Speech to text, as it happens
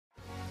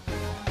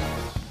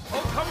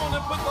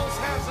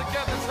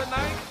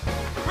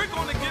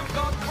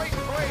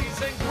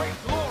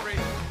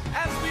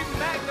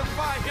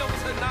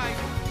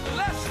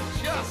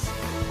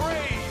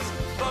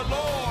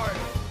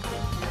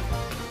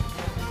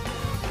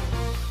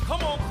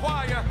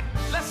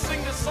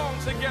song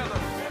together.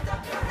 Lift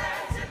up your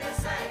hands in the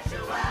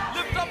sanctuary.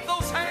 Lift up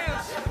those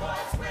hands. Your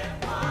voice with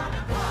one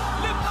accord.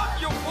 Lift up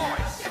your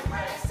voice. Give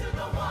praise to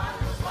the one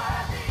who's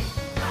worthy.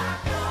 Clap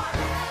your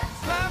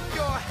hands. Clap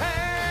your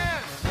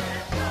hands.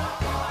 Lift your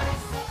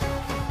voice.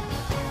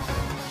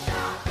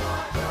 Shout for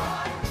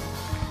joy.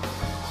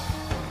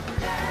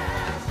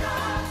 Let's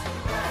just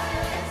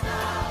praise the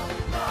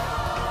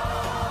Lord.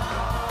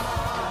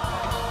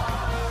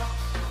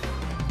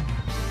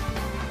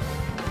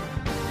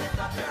 Lift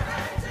up your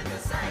hands in the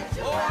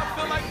sanctuary. Oh, I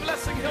feel like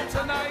blessing him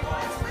tonight.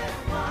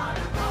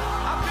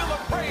 I feel a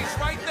praise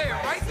right there,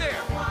 right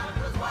there.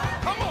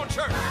 Come on,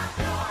 church.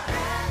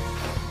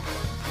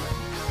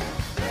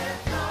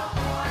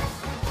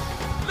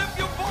 Lift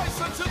your voice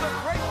unto the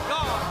great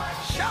God.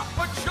 Shout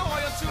for joy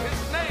unto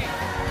his name.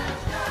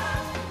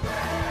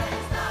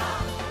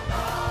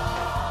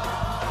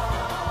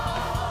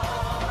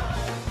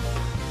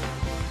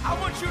 I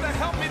want you to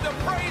help me to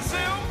praise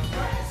him.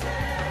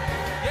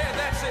 Yeah,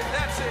 that's it,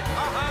 that's it.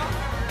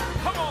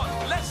 Come on,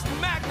 let's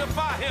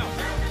magnify him.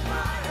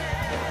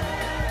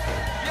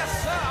 Yes,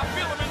 sir, I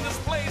feel him in this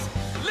place.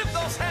 Lift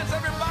those hands,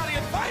 everybody,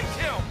 and thank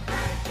him.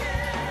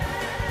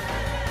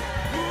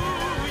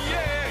 Ooh,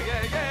 yeah,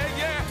 yeah, yeah,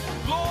 yeah.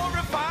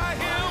 Glorify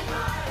him.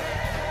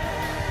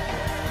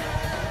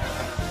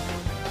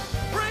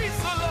 Praise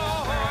the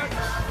Lord.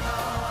 Yeah,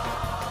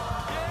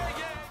 yeah,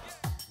 yeah.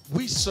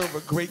 We serve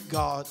a great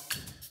God.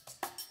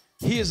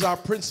 He is our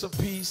Prince of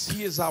Peace.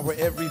 He is our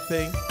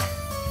everything.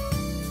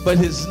 But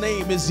his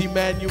name is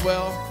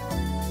Emmanuel.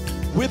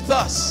 With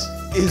us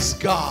is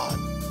God.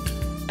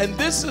 And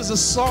this is a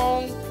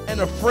song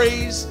and a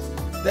phrase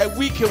that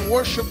we can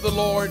worship the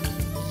Lord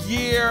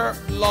year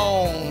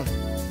long.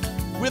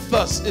 With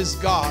us is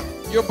God.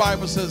 Your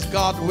Bible says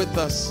God with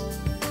us.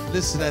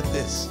 Listen at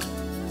this.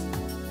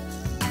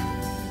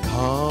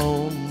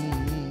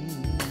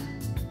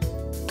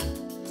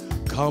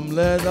 Come,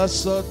 let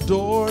us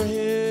adore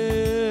him.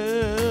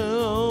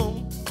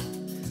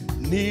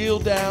 Kneel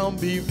down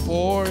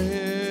before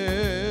him.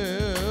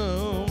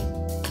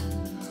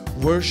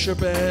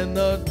 Worship and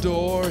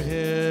adore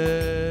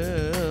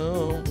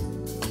him.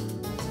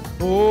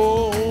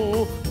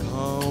 Oh,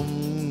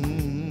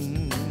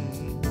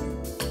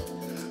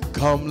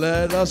 come,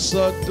 let us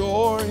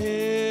adore him.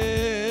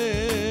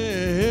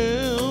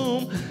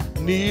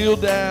 Kneel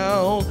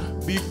down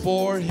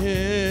before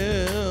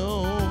him.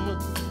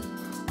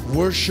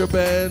 Worship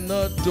and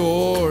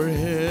adore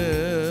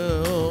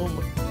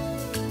him.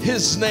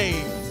 His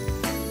name,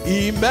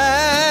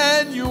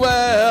 Emmanuel.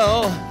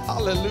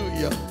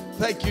 Hallelujah.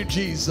 Thank you,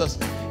 Jesus.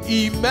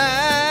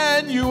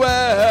 Emmanuel.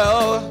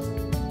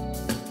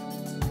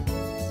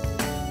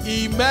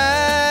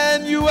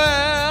 Emmanuel.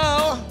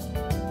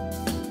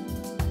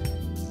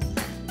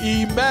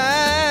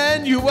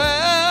 Emmanuel.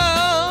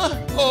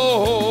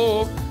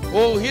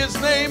 Oh, his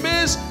name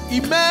is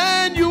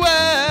Emmanuel.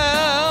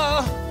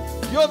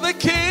 You're the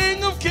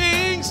King of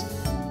Kings.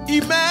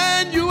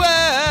 Emmanuel.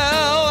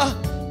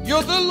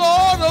 You're the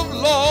Lord of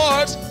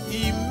Lords.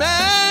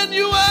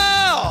 Emmanuel.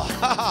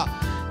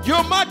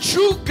 You're my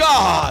true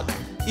God.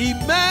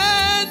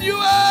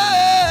 Emmanuel.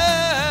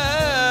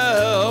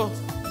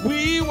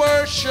 We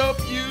worship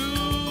you.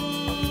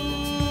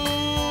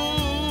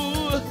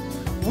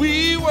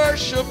 We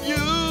worship you.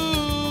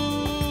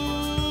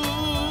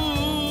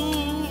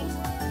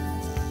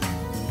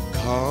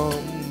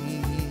 Come.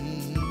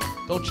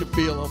 Don't you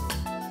feel him?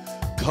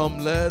 Come,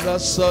 let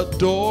us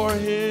adore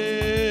him.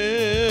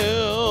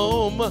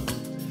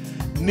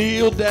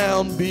 Kneel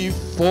down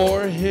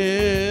before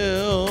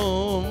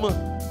him.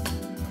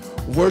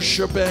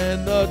 Worship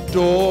and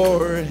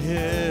adore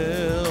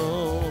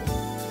him.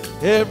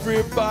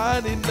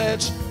 Everybody,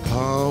 let's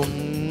come.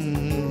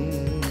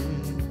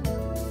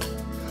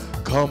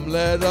 Come,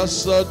 let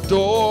us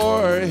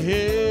adore him.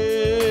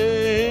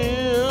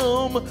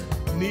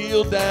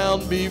 Kneel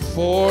down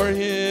before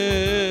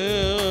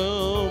him.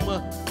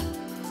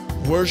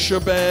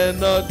 Worship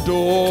and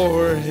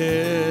adore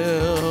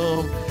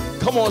him.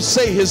 Come on,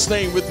 say his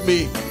name with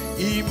me.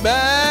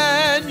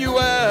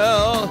 Emmanuel.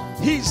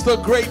 He's the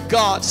great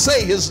God.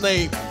 Say his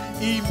name.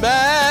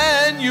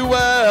 Emmanuel.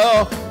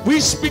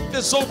 We speak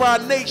this over our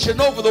nation,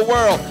 over the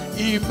world.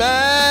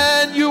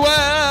 Emmanuel.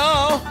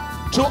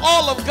 To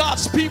all of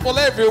God's people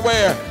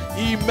everywhere.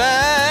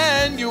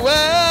 Emmanuel.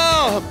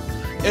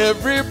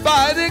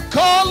 Everybody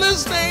call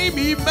his name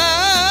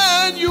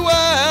Emmanuel.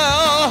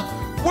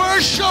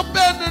 Worship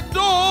and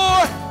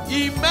adore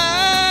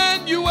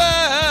Emmanuel.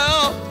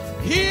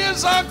 He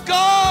is our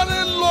God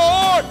and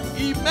Lord,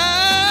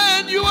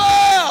 Emmanuel.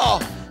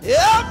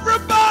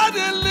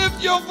 Everybody lift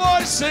your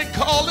voice and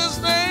call his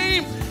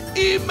name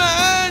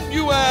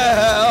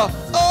Emmanuel.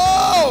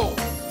 Oh,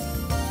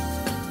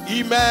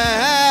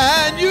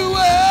 Emmanuel,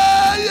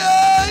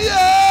 yeah,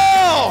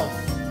 yeah.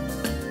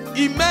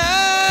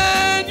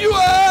 Emmanuel,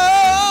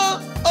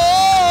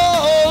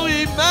 oh,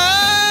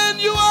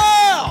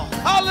 Emmanuel,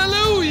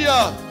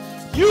 hallelujah.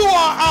 You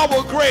are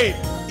our great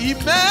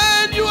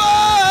Emmanuel.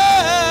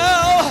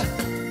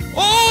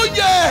 Oh,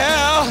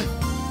 yeah,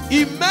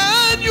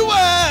 Emmanuel.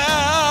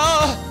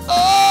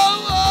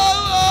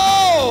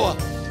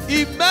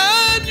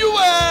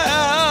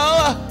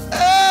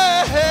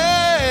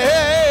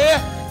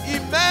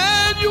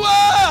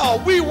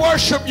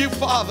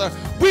 Father,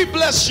 we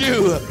bless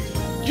you.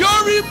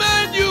 You're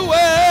Emmanuel.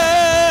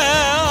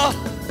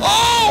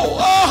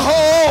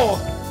 Oh.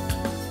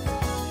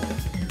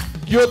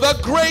 You're the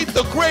great,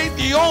 the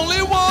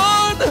only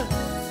one.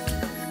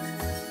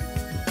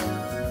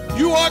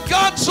 You are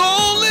God's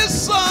only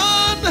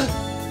Son.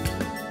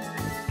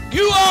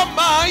 You are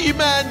my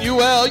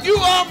Emmanuel. You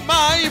are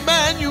my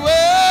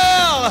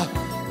Emmanuel.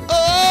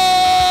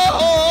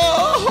 Oh,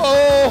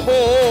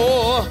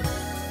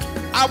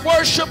 I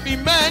worship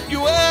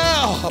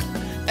Emmanuel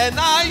and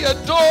I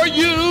adore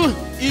you,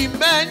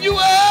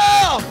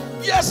 Emmanuel.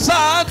 Yes,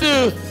 I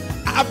do.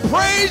 I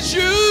praise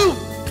you,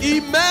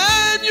 Emmanuel.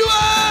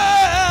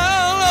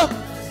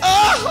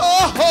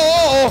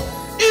 Oh,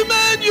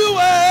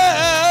 Emmanuel.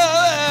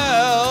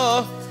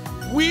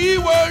 We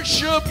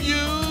worship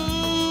you.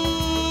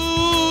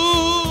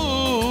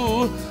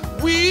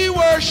 We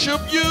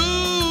worship you.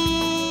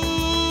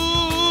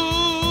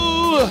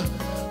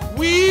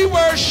 We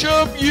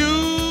worship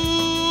you.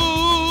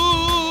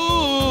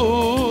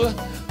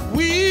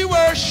 We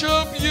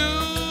worship you.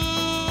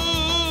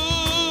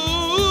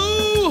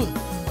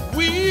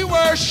 We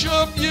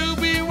worship you.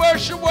 We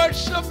worship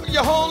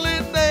your holy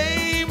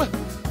name.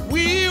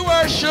 We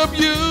worship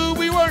you.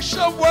 We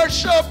worship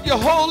your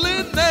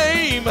holy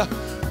name.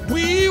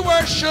 We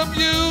worship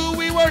you.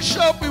 We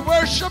worship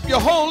your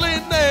holy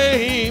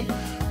name.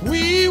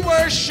 We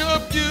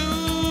worship you.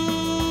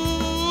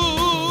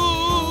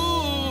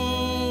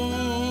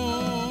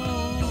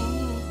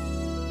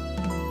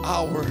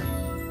 Our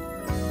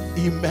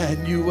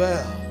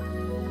Emmanuel.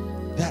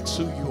 That's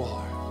who you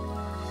are.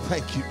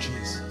 Thank you,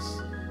 Jesus.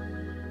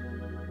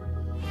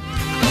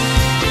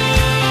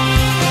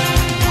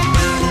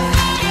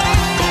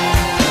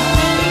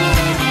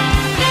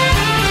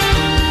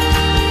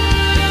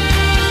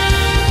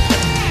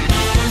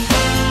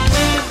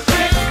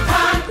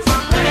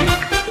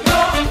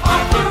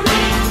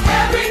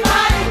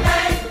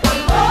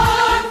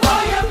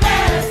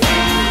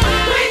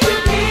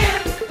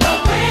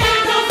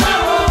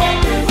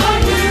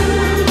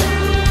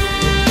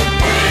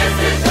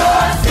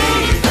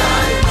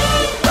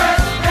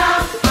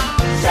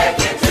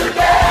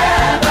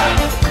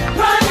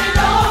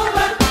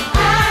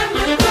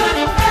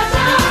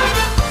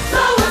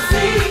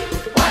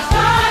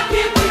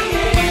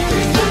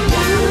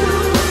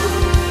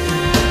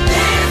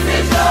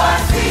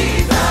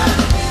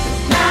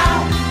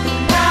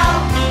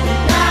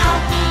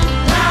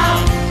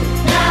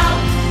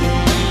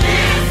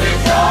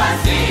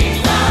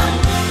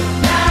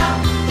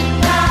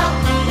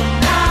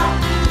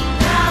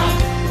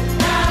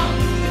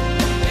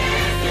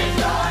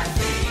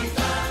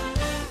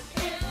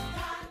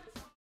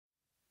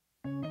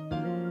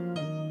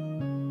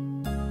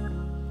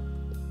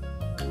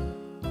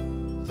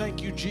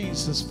 Thank you,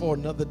 Jesus, for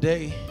another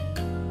day.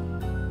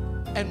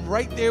 And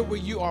right there where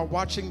you are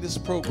watching this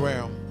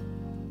program,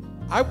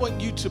 I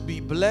want you to be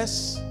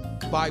blessed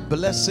by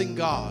blessing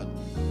God.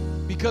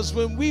 Because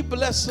when we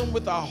bless Him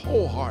with our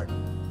whole heart,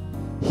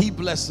 He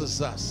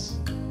blesses us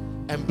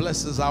and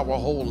blesses our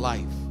whole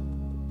life.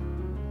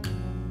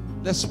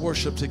 Let's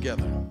worship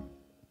together.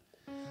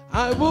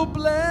 I will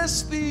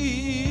bless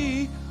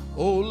Thee,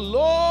 O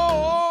Lord.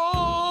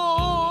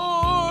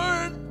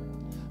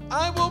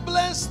 I will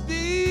bless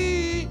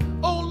Thee,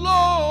 O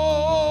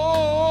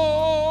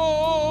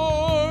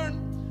Lord,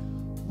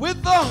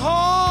 with the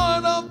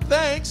heart of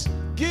thanksgiving.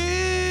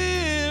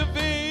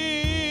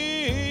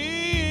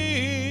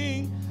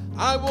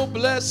 I will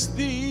bless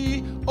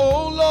Thee,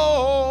 O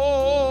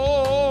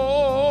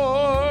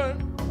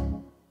Lord.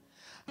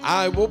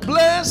 I will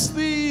bless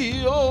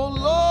Thee, O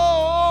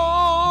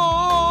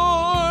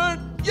Lord.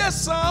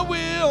 Yes, I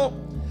will.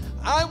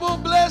 I will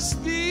bless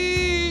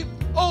Thee,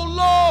 O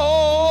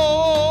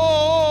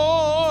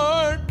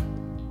Lord,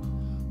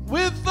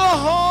 with the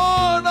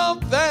heart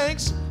of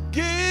thanksgiving.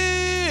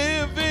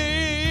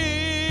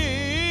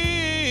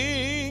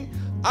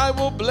 I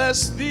will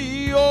bless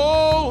Thee,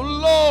 O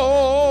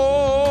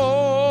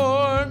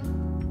Lord,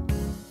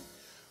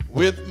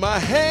 with my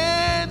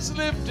hands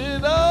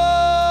lifted up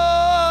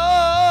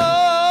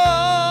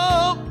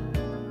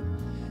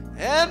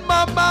and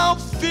my mouth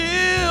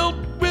filled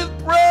with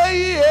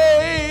praise,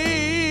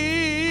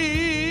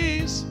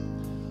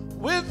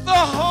 with the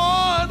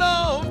heart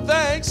of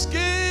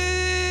thanksgiving.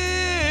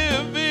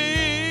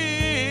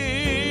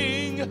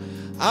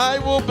 I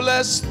will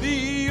bless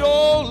Thee,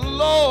 O Lord.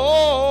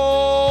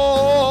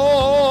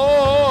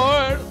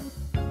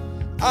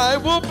 I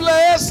will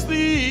bless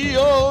Thee,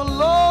 O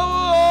Lord.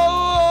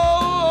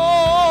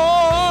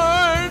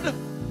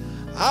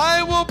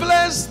 I will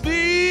bless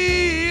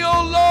Thee,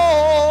 O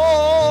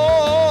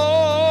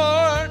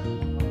Lord,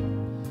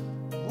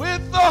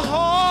 with the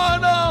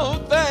heart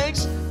of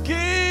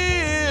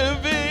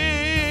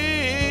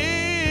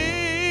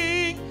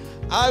thanksgiving.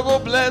 I will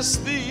bless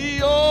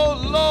Thee, O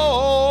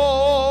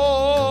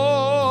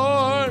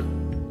Lord,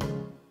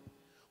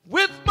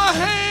 with my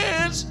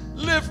hands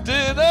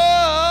lifted up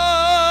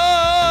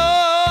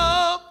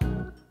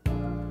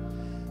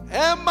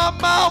and my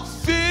mouth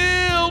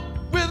filled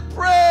with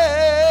praise,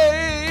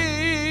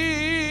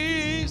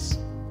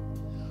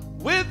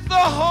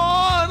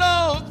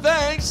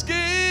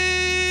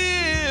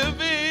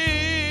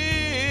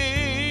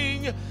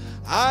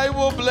 I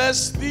will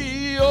bless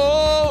thee,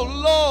 O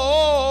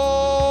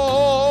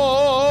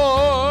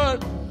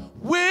Lord,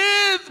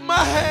 with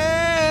my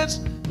hands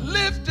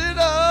lifted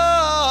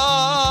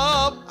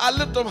up. I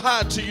lift them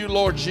high to you,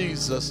 Lord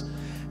Jesus.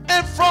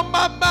 And from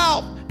my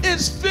mouth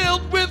is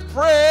filled with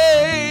praise.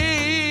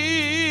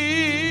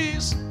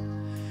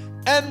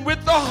 And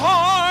with the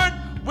heart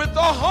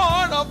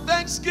of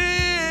thanksgiving,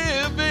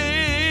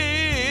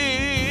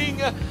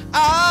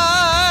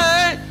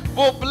 I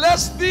will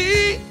bless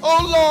thee, O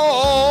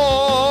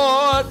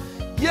Lord.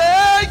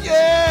 Yeah,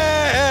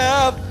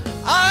 yeah.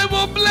 I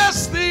will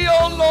bless thee,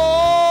 O Lord.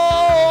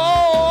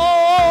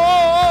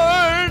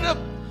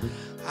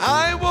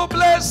 I will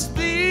bless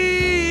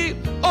thee,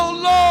 O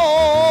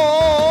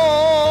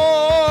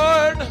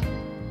Lord,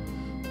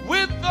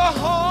 with the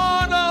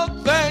heart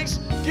of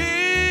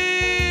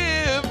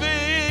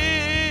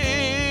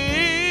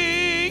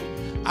thanksgiving.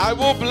 I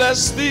will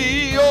bless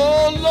thee,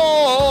 O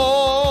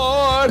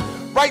Lord.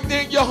 Right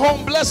there in your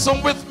home, bless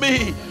them with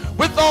me,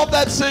 with all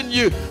that's in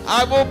you.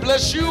 I will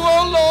bless you,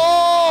 O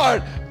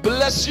Lord.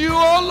 Bless you,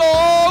 O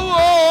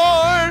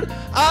Lord.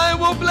 I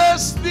will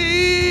bless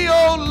thee,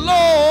 O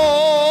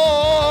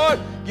Lord.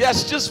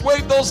 Yes, just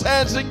wave those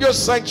hands in your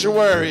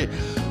sanctuary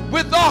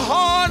with a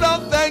heart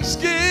of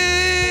thanksgiving.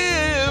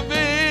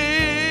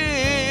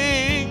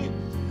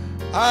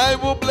 I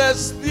will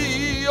bless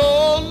thee,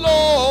 O Lord.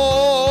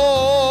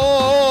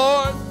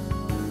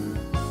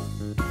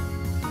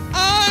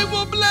 I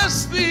will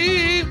bless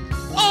thee,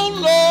 O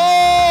Lord.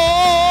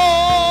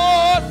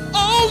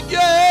 Oh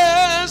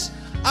yes,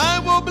 I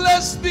will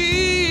bless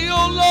thee,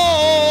 O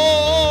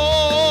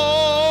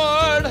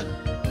Lord,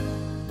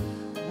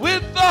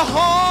 with the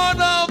heart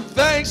of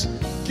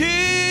thanksgiving.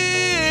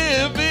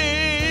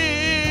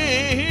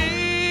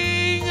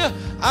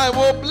 I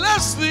will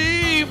bless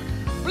thee,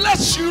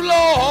 bless you,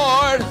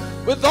 Lord,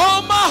 with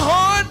all my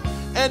heart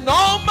and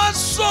all my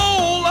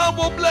soul. I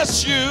will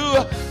bless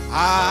you.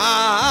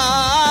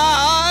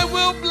 I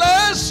will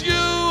bless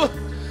you.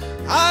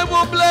 I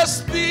will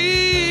bless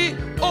thee,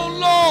 O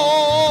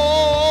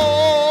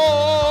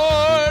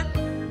Lord,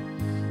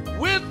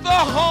 with the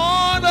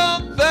heart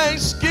of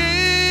thanksgiving.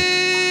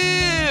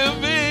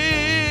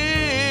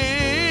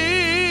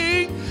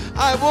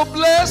 I will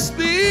bless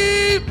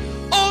thee,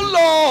 O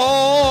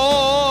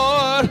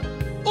Lord.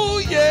 Oh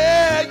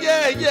yeah,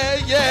 yeah, yeah,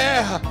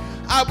 yeah.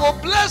 I will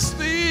bless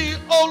thee,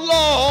 O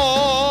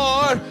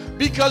Lord,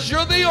 because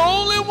you're the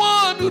only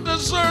one who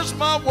deserves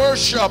my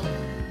worship.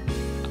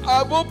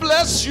 I will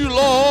bless you,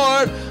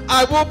 Lord.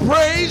 I will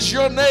praise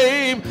your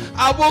name.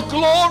 I will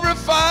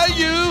glorify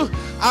you.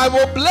 I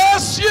will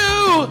bless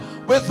you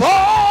with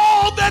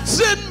all that's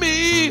in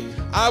me.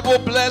 I will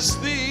bless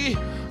thee,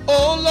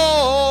 O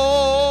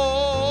Lord.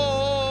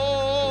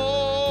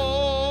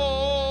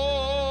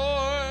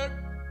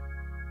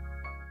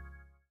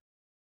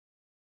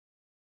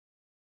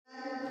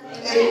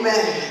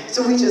 Amen.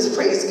 So we just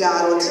praise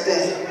God on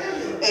today.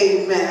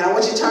 Amen. I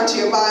want you to turn to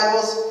your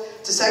Bibles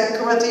to 2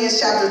 Corinthians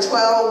chapter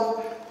 12.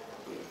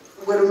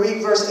 We're going to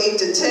read verse 8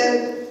 to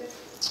 10.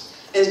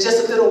 It's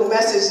just a little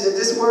message that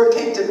this word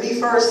came to me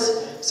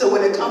first. So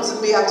when it comes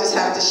to me, I just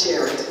have to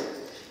share it.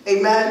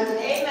 Amen?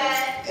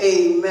 Amen.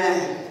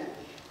 Amen.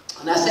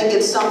 And I think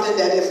it's something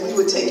that if we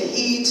would take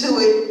heed to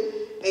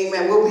it,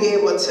 amen, we'll be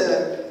able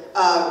to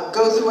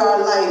go through our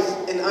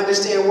life and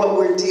understand what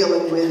we're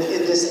dealing with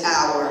in this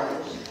hour.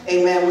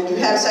 Amen. When you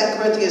have 2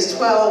 Corinthians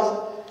 12,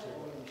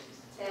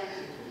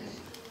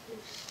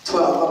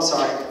 I'm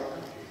sorry.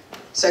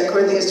 2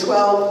 Corinthians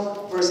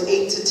 12, verse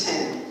 8 to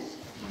 10.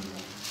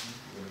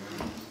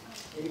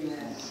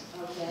 Amen.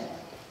 Okay.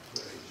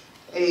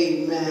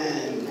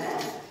 Amen.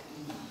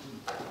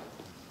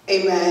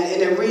 Amen.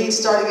 And it reads,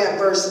 starting at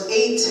verse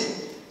 8,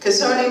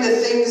 concerning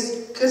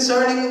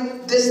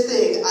this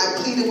thing, I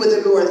pleaded with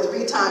the Lord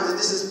 3 times. And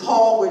this is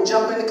Paul. We're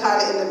jumping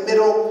kind of in the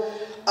middle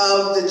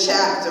of the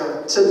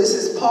chapter. So this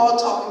is Paul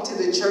talking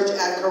to the church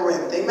at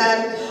Corinth.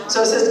 Amen.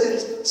 So it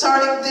says,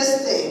 concerning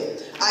this thing,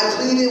 I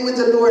pleaded with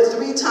the Lord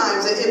 3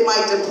 times that it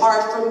might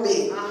depart from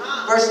me.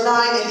 Verse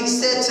 9, and he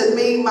said to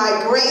me, my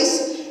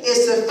grace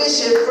is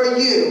sufficient for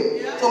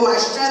you, for my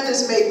strength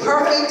is made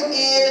perfect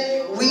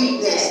in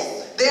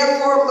weakness.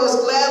 Therefore,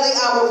 most gladly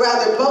I would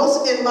rather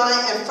boast in my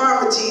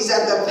infirmities,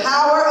 that the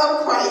power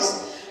of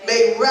Christ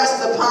may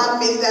rest upon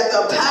me, that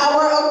the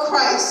power of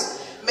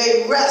Christ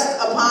may rest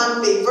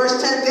upon me.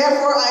 Verse 10,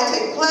 therefore I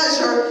take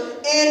pleasure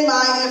in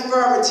my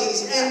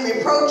infirmities, in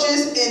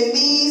reproaches, in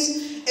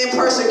needs, in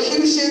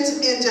persecutions,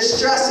 in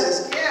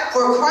distresses,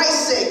 for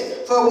Christ's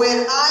sake. For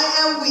when I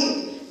am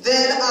weak,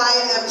 then I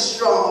am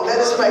strong. Let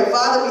us pray.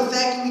 Father, we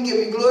thank you, we give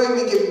you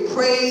glory, we give you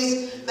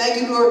praise.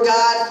 Thank you, Lord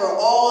God, for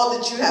all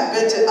that you have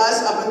been to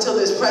us up until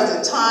this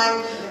present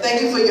time.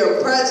 Thank you for your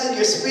presence,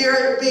 your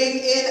spirit being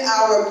in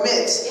our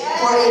midst.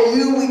 For in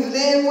you we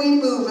live, we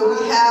move, and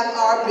we have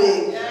our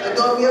being. And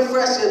don't be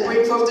afresh to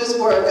bring forth this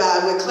word,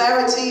 God, with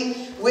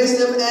clarity,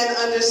 wisdom, and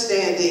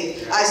understanding.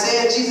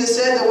 Isaiah, Jesus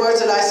said, the words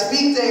that I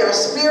speak, they are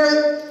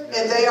spirit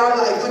and they are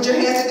life. Put your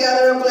hands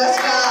together and bless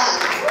God.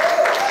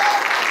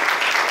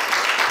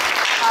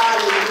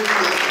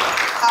 Hallelujah.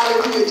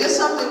 Hallelujah. Just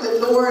something the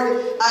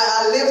Lord,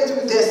 I lived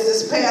through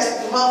this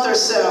past month or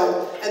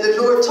so, and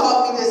the Lord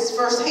taught me this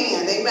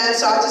firsthand. Amen.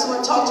 So I just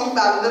want to talk to you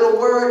about a little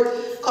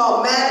word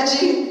called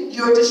managing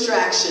your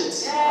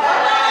distractions.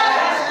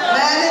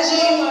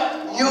 Managing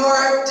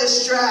your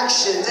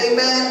distractions.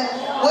 Amen.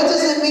 What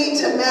does it mean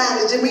to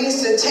manage? It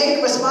means to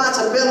take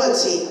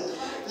responsibility,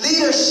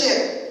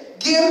 leadership,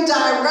 give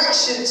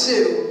direction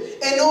to,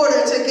 in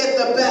order to get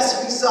the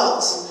best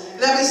results.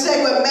 Let me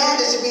say what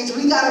manage means.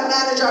 We got to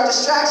manage our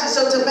distractions.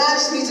 So to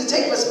manage means to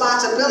take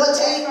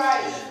responsibility,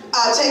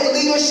 take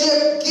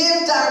leadership,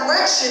 give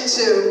direction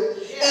to,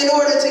 in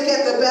order to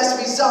get the best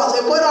results.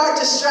 And what are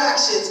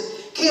distractions?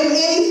 Kim,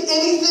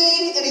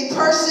 anything, any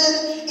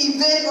person,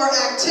 event, or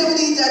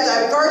activity that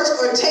diverts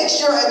or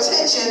takes your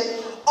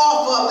attention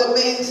off of the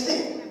main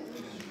thing.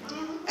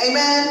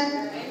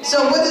 Amen?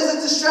 So what is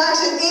a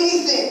distraction?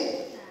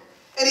 Anything,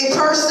 any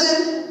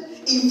person,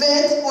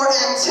 event, or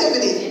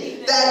activity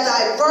that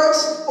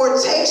diverts or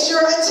takes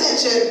your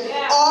attention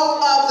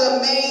off of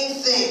the main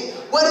thing.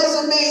 What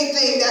is the main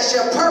thing? That's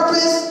your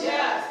purpose,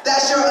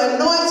 that's your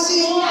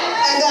anointing,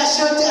 and that's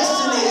your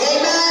destiny.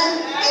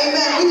 Amen?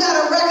 Amen. We got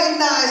to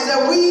recognize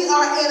that we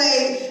are in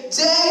a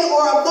day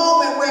or a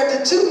moment where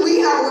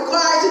we are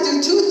required to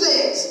do two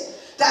things.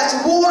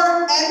 That's war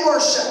and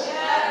worship.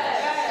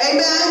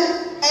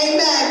 Amen?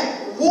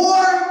 Amen.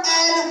 War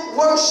and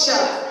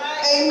worship.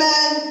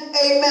 Amen.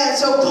 Amen.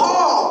 So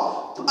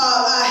Paul,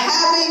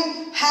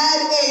 having had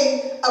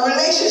a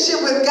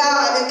relationship with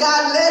God, and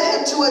God led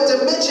him to a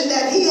dimension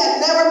that he had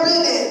never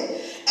been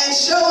in, and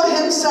showed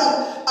him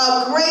some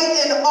great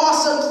and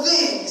awesome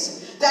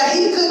things that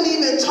he couldn't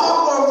even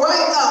talk or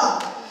write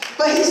of.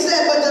 But he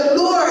said, but the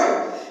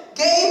Lord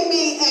gave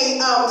me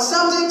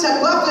something to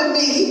buffet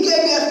me. He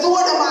gave me a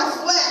thorn in my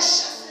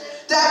flesh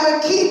that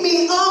would keep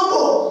me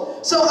humble,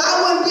 so I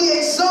wouldn't be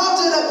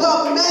exalted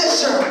above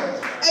measure.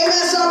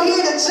 Amen. So I'm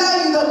here to tell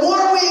you, the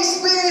more we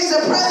experience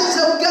the presence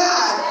of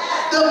God,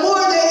 the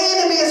more the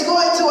enemy is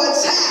going to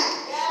attack.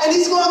 And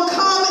he's going to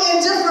come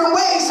in different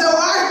ways. So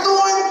our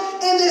thorn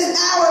in this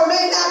hour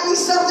may not be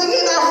something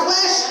in our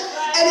flesh,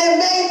 and it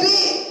may be.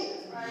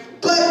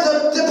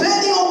 But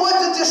depending on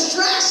what the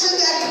distraction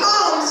that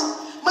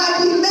comes might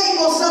be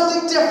labeled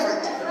something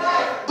different.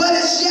 But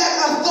it's yet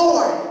a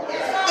thorn.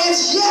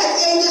 It's yet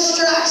a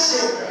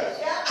distraction.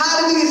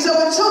 Hallelujah. So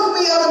it took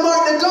me, Elder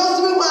Martin, to go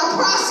through my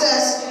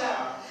process.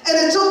 And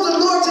it took the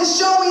Lord to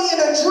show me in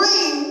a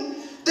dream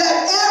that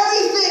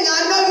everything, I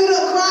know you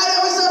done cried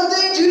over some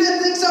things, you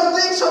didn't think some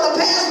things from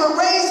the past were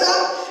raised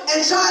up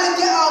and try to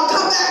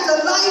come back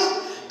to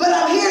life. But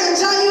I'm here to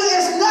tell you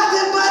it's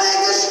nothing but a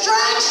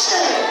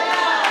distraction.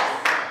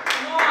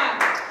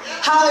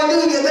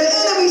 Hallelujah. The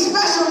enemy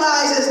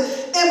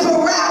specializes in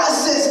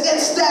paralysis and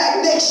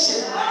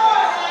stagnation.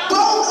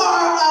 Both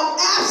are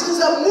absence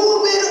of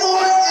movement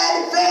or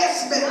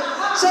advancement.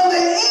 So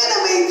the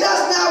enemy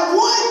does not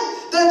want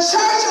the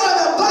church or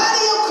the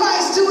body of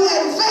Christ to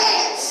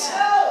advance.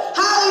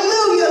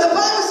 Hallelujah. The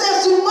Bible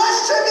says through much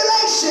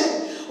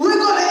tribulation, we're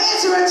going to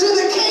enter into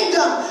the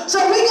kingdom. So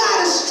we got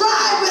to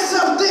strive with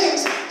some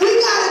things. We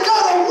got to go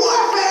to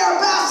warfare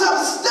about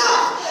some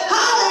stuff.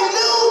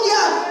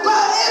 Hallelujah.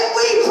 But if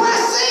we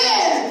press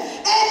in,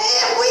 and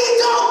if we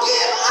don't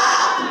give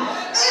up,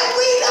 if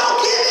we don't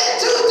give in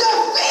to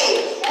defeat,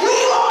 we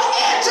will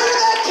enter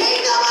the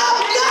kingdom of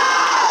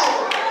God.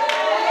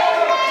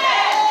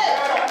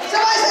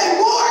 Somebody say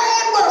war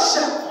and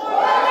worship.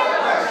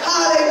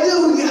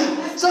 Hallelujah.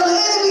 So the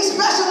enemy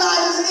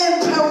specializes in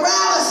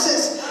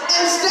paralysis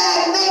and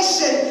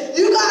stagnation.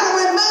 You got to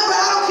remember,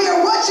 I don't care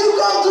what you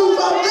go through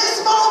from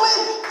this moment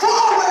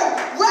forward,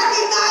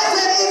 recognize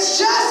that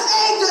it's just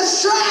a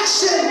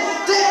distraction.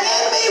 The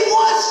enemy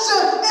wants to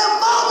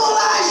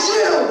immobilize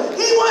you.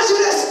 He wants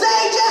you to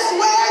stay just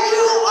where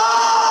you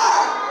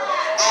are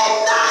and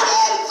not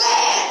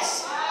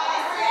advance.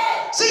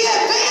 See,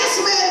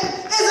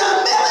 advancement is a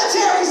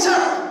military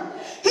term.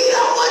 He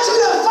don't want you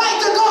to fight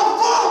to go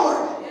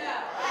forward.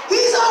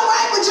 He's all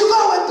right with you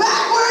going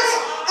backwards,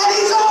 and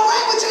he's all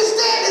right with you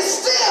standing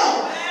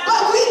still.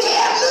 But we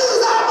can't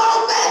lose our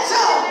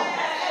momentum.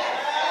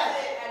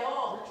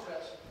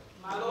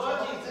 My Lord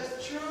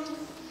Jesus, true.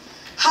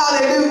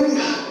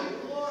 Hallelujah.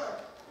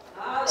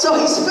 So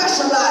he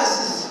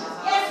specializes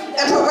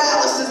in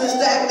paralysis and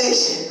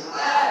stagnation.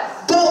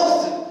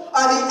 Both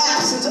are the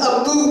absence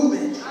of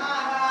movement.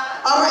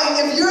 All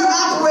right, if you're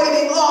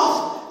operating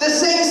off the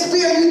same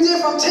spirit you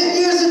did from 10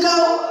 years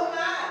ago,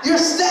 you're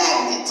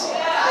stagnant.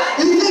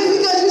 You think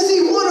because you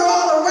see water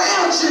all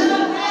around you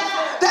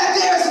that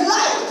there's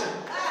life.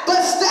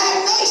 But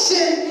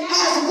stagnation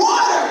has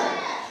water.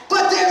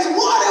 But there's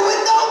water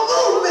with no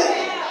movement.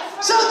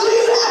 So do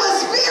you have a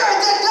spirit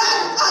that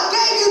God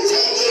gave you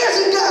 10 years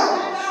ago,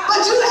 but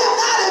you have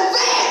not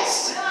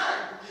advanced?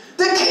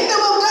 The kingdom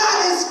of God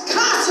is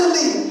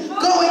constantly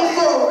going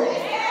forward.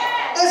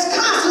 It's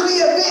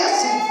constantly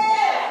advancing.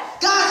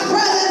 God's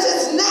presence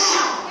is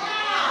now.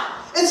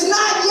 It's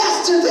not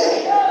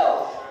yesterday.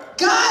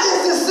 God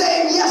is the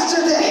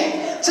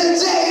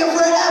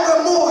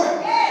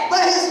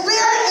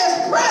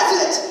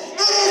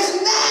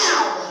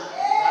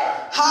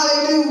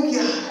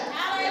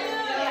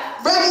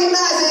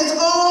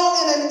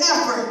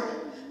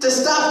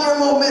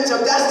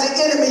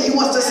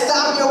wants to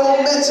stop your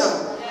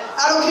momentum.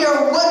 I don't care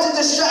what the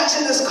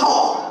distraction is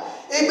called.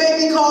 It may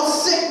be called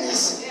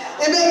sickness.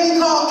 It may be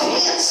called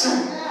cancer.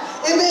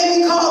 It may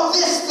be called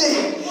this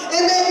thing.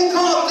 It may be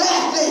called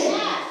that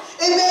thing.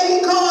 It may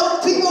be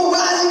called people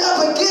rising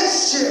up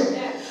against you.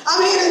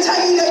 I'm here to tell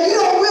you that you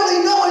don't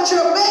really know what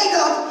you're made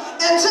of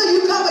until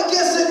you come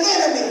against an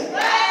enemy.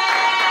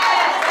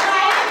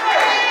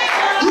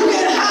 You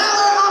can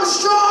holler, I'm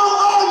strong,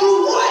 all you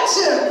want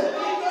to.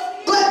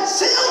 But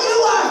till you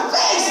are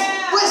faced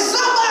with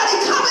somebody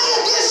coming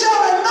against your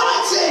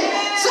anointing,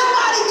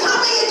 somebody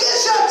coming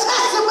against your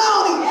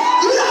testimony,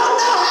 you don't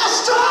know how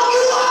strong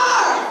you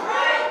are.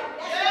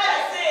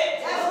 That's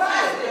it. That's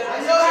right.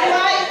 I know you're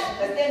right,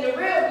 but then the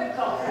real you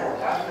come forth.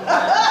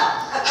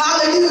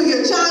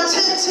 Hallelujah. John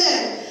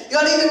 10:10.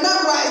 Y'all need to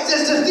memorize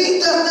this. The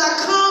thief does not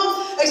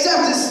come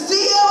except to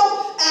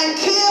steal and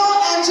kill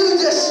and to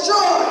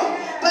destroy.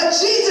 But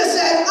Jesus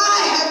said, I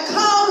have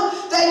come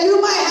that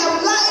you might have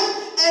life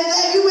and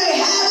that you may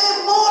have it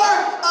more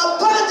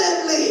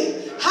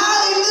abundantly.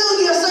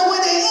 Hallelujah. So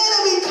when the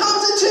enemy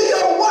comes into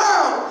your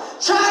world,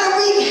 try to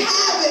wreak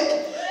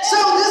havoc. So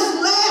this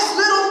last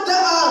little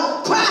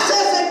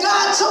process that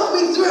God took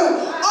me through,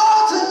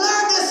 all to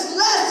learn this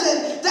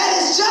lesson that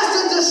is just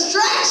a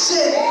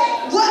distraction.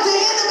 What the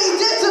enemy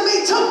did to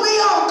me took me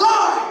off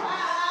guard.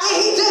 And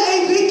he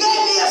gave me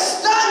a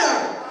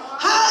stunner.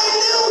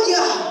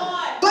 Hallelujah.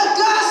 But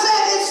God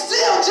said it's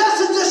still just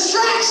a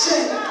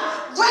distraction.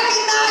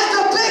 Recognize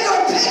the bigger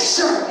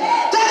picture.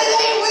 That it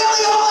ain't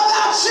really all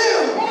about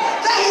you.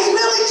 That he's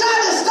really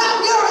trying to stop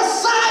your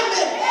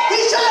assignment.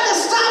 He's trying to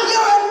stop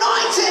your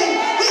anointing.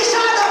 He's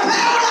trying to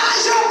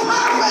paralyze your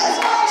purpose.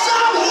 So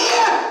I'm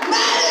here.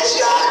 Manage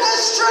your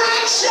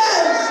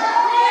distractions.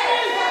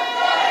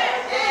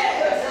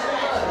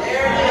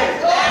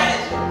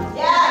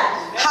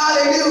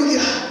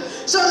 Hallelujah.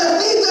 So the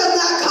thief does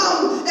not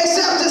come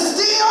except to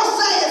steal,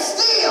 say it,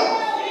 steal,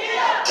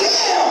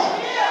 kill,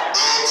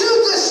 and to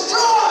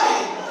destroy.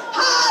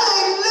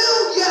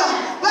 Hallelujah.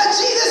 But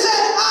Jesus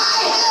said, I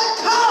have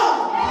come.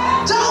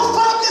 Don't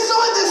focus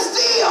on the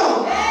steal.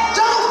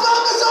 Don't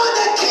focus on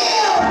the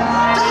kill.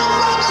 Don't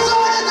focus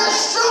on the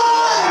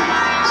destroy.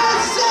 But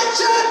set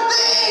your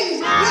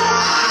things, your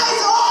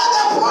eyes on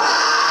the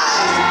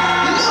prize.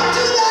 Look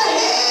to the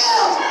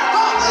hills.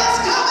 From whence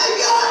cometh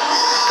your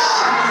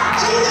help?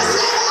 Jesus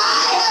said,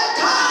 I have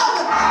come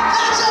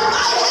that you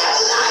might have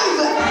life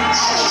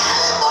and have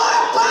it more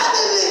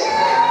abundantly.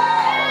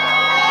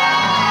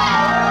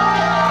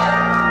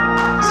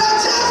 So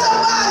tell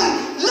somebody,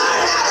 learn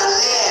how to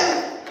live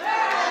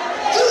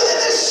through the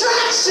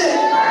distraction.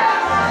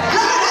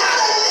 Learn how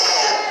to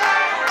live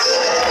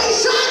even if he's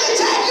trying to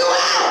take you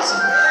out.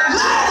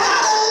 Learn how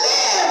to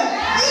live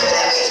even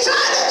if he's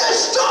trying to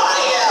destroy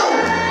you.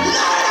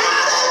 Learn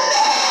how to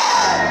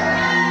live.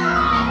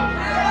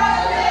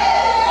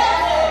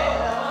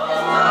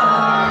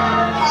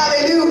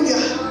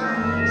 Hallelujah.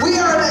 We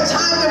are in a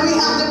time that we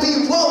have to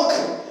be woke.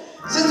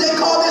 Since they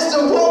call this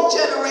the woke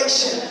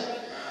generation.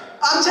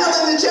 I'm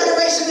telling the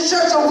generation of the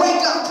church to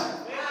wake up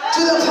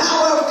to the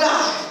power of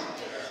God.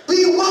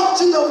 Be woke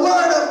to the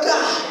word of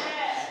God.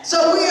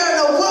 So we are in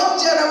a woke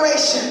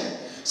generation.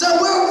 So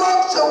we're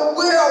woke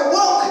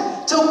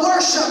to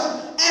worship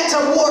and to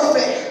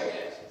warfare.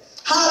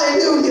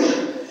 Hallelujah.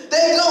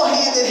 They go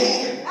hand in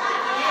hand.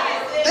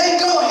 They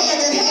go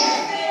hand in hand.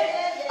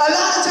 A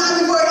lot of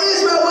times before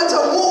Israel went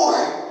to war,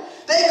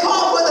 they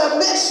called for the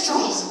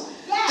minstrels.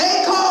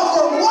 They called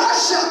for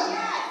worship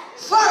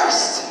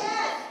first.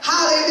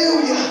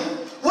 Hallelujah.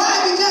 Why?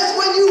 Because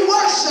when you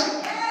worship,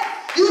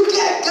 you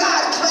get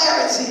God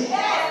clarity.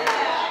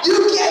 You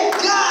get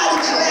God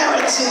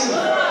clarity.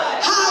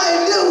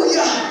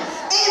 Hallelujah.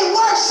 In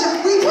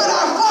worship, we put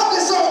our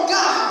focus on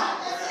God.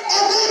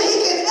 And then he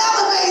can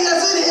elevate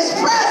us in his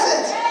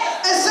presence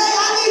and say,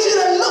 I need you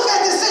to look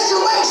at the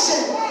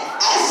situation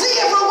and see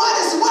it for what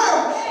it's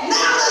worth.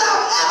 Now that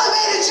I've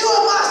elevated you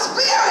in my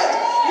spirit,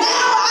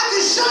 now I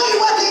can show you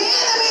what the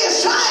enemy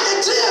is trying to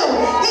do.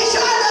 He's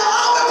trying to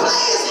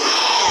overplay his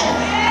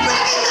hand.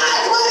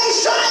 Recognize what he's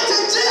trying to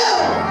do.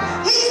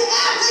 He's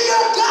after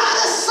your God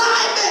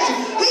assignment.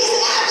 He's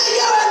after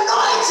your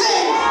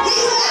anointing.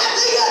 He's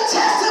after your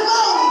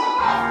testimony.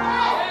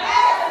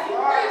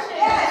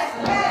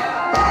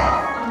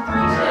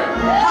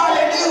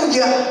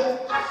 Hallelujah.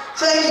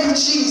 Thank you,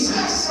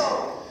 Jesus.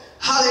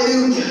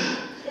 Hallelujah.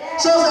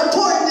 So it's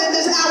important in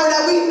this hour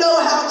that we know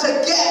how to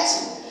get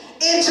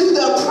into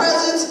the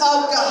presence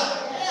of God.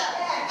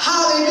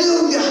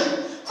 Hallelujah.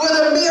 For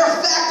the mere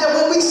fact that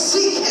when we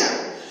seek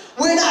him,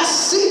 we're not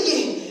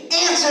seeking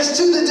answers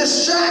to the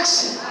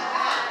distraction.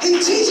 He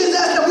teaches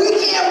us that we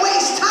can't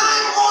waste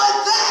time on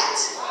that.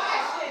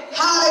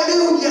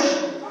 Hallelujah.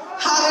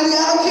 Hallelujah.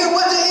 I don't care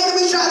what the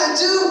enemy tries to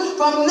do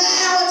from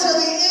now until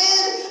the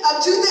end of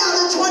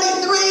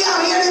 2023.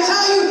 I'm here to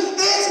tell you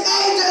it's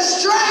a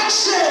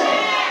distraction.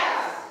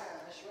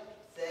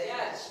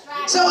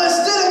 So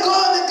instead of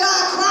going to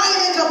God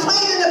crying and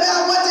complaining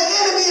about what the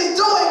enemy is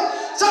doing,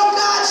 so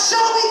God,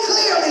 show me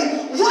clearly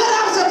what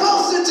I'm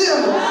supposed to do.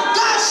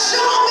 God,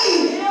 show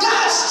me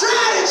God's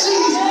strategy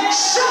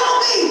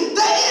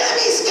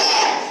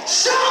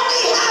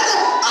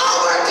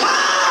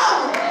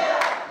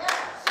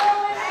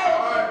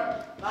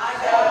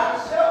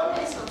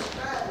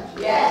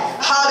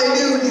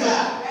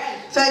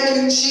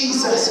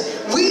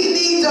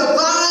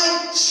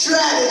divine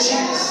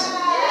strategies.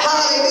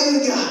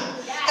 Hallelujah.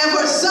 And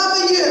for some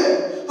of you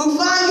who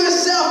find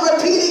yourself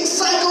repeating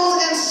cycles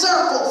and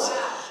circles,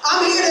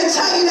 I'm here to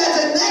tell you that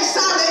the next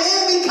time the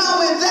enemy comes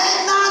with that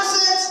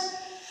nonsense,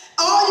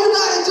 all you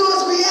got to do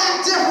is react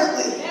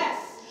differently.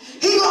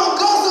 He going to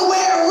go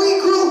somewhere and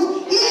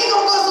regroup. He ain't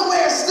going to go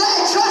somewhere and stay.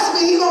 Trust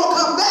me, he going to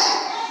come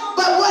back.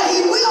 But what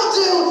he will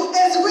do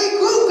is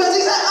regroup, because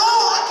he said,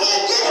 oh, I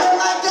can't get her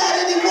like that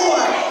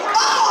anymore.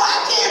 Oh, I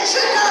can't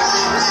trick her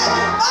like that.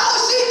 Oh,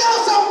 she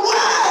knows some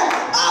word.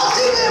 Oh,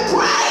 she been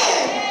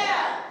praying.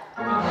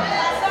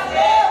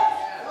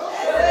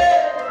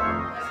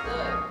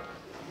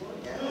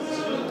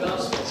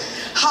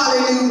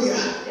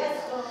 Hallelujah.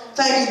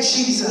 Thank you,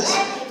 Jesus.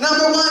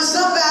 Number one,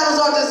 some battles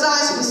are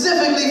designed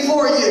specifically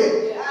for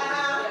you.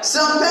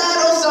 Some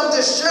battles, some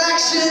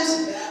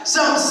distractions,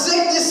 some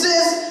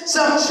sicknesses,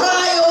 some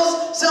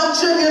trials, some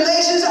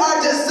tribulations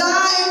are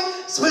designed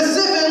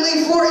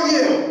specifically for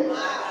you.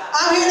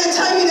 I'm here to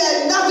tell you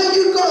that nothing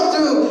you go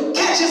through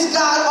catches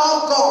God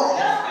off guard.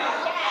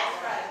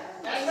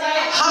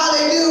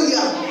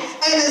 Hallelujah.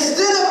 And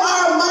instead of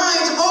our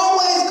minds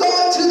always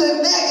going to the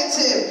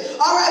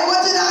negative, all right, what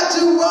did I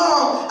do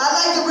wrong? I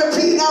like to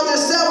repeat Elder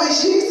Selby.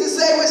 She used to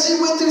say when she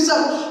went through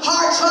some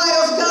hard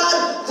trials,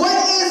 God, what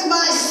is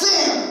my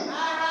sin?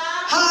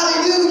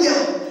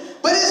 Hallelujah.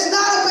 But it's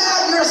not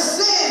about your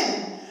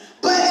sin,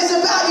 but it's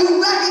about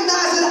you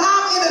recognizing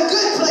I'm in a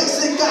good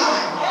place in God.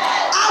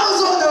 I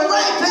was on the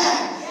right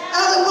path.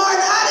 Elder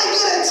Martin, I didn't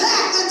get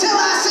attacked until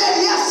I said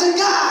yes to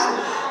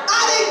God.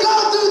 I didn't go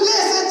through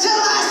this until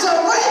I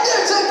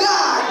surrendered to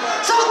God.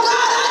 So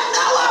God, I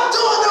know I'm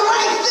doing the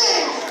right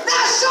thing.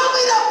 Now show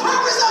me the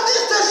purpose of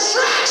this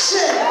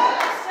distraction.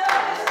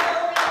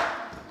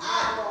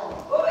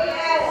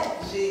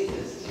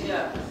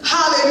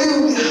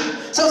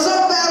 Hallelujah. So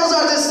some battles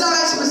are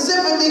designed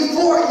specifically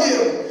for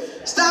you.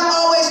 Stop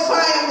always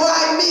crying,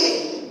 why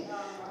me?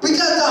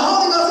 Because the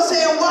Holy Ghost is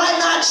saying, why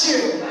not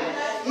you?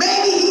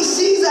 Maybe he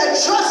sees a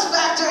trust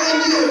factor in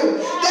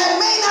you that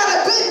may not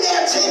have been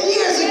there 10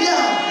 years ago.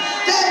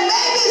 That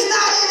maybe is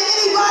not in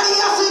anybody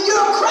else in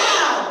your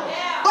crowd.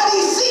 But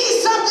he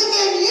sees something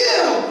in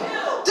you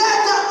that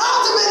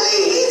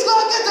ultimately he's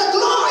going to get the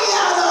glory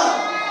out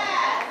of.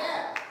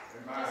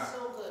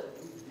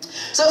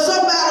 So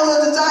some battles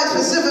are designed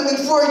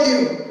specifically for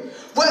you.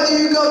 Whether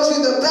you go to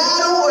the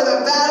battle or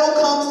the battle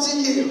comes to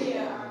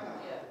you.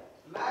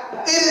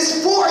 It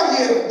is for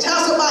you. Tell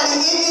somebody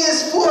it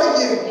is for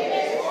you.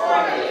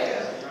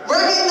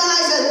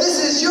 Recognize that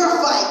this is your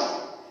fight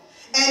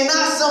and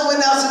not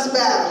someone else's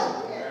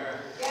battle.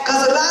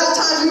 Because a lot of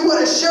times we want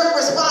to shirk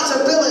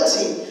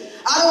responsibility.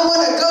 I don't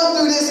want to go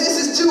through this. This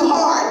is too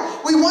hard.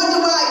 We wonder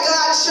why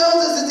God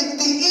shows us the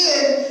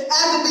end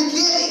at the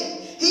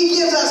beginning. He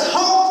gives us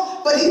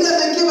hope, but he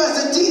doesn't give us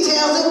the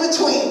details in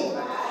between.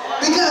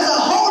 Because a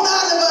whole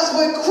lot of us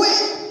would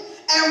quit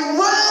and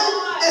run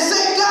and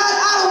say, God,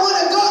 I don't want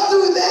to go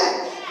through that.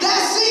 That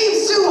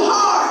seems too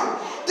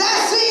hard. That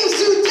seems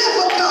too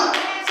difficult.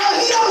 So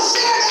he don't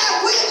share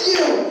that with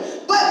you.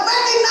 But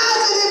recognize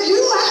that if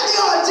you have the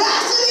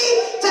audacity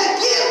to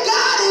give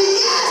God a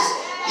yes,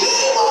 he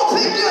won't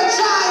pick your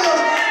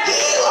trials.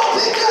 He won't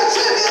pick your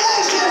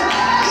tribulations.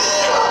 He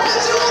will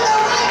put you in the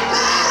right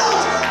battles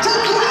to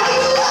grow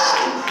you up,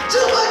 to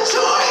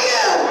mature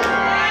you,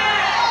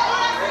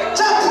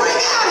 to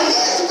bring out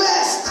his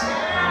best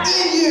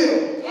in you.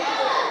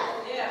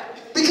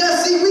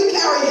 Because see, we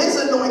carry his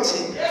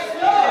anointing.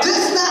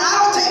 I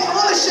don't take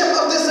ownership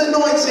of this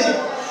anointing.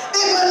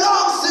 It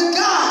belongs to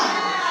God.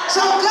 So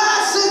God,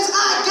 since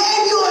I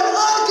gave you an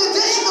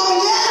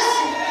unconditional yes,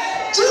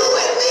 do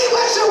with me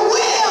what you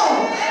will.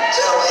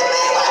 Do with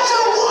me what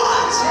you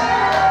want.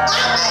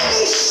 I may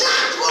be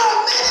shocked for a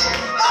minute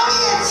of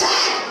the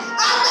attack.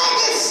 I may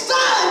get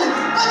stunned,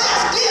 but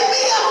just give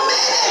me a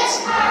minute.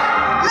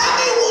 Let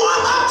me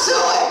warm up to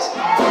it.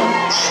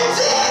 And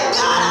then,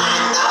 God, I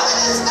know that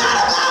it's not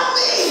about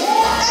me.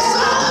 It's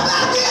all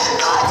about the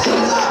anointing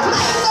you have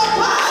placed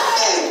upon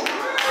me.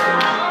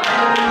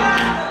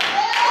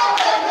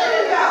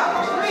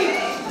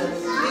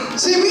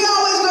 See, we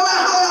always go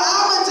out,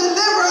 I'm a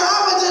deliverer.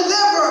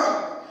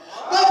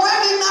 But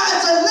recognize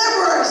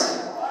deliverers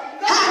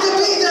have to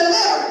be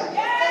delivered.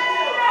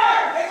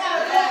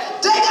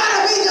 They got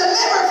to be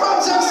delivered from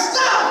some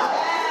stuff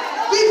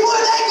before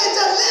they can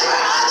deliver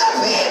other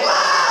people.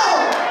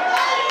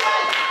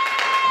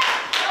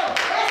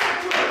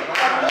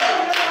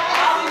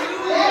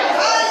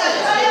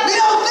 We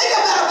don't think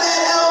about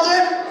that,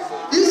 elder.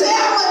 You say,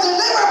 I'm a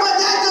deliverer, but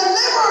that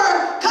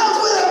deliverer comes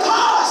with a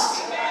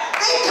cost.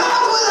 It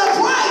comes with a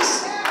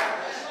price.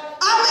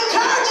 I'm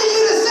encouraging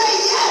you to say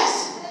yes,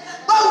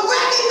 but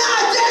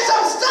recognize there's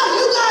some stuff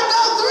you got to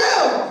go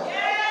through.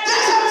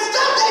 There's some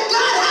stuff that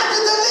God has to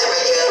deliver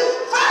you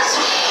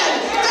firsthand.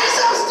 There's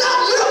some stuff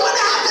you're going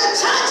to have to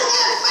touch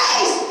and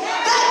face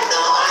that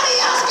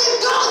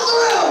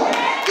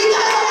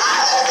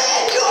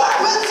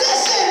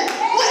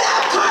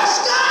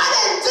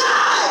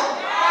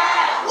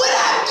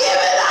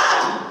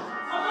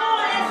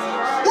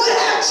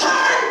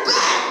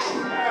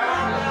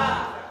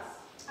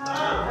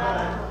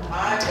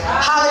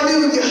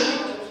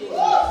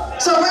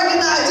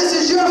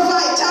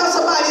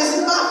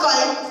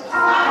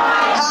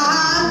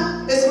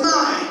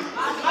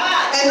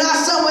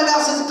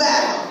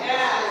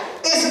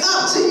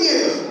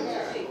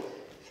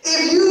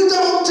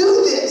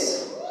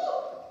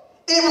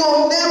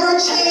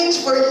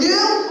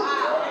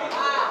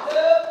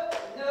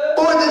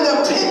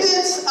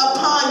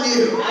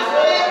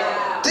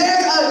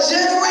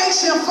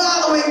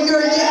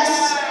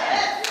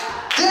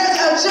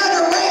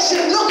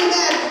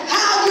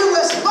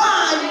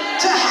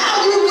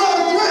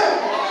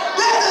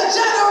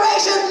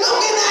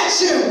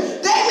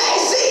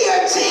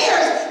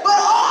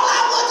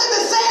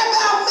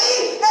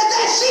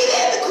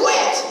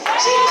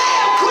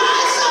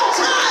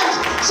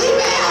She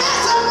may have had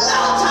some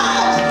low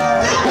times.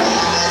 There may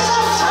have been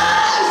some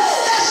times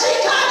that she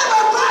kind of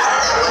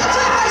reverted and went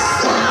to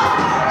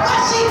herself, but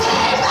she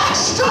came back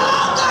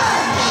stronger.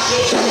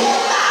 She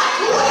did not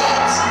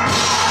quit.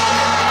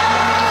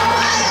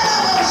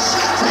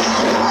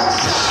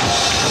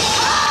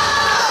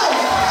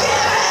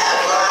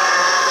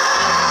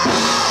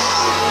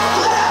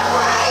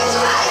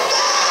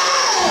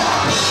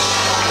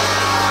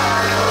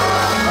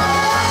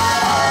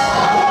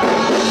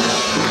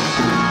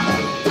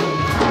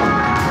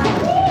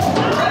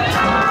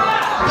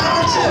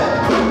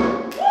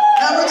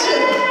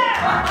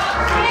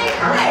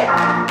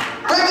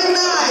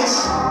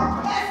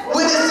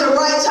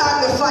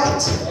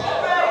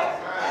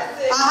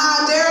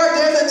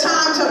 There's a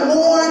time to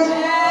mourn.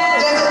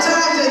 There's a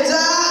time to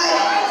die.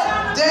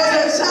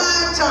 There's a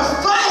time to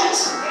fight.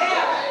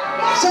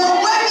 So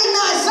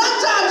recognize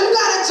sometimes you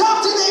got to talk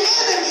to the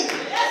enemy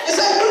and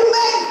say, you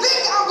may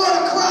think I'm going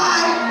to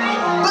cry,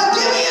 but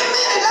give me a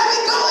minute. Let me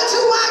go into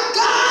my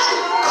God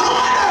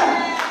corner.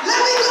 Let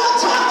me go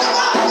talk to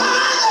my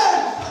Father,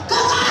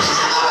 because I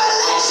have a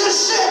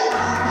relationship.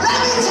 Let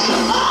me take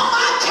all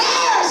my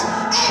cares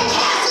and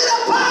cast it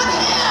upon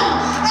Him.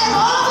 And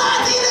all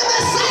I need Him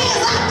to say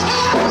is, I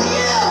care for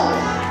you.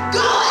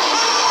 Go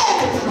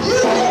ahead. You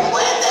can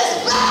win this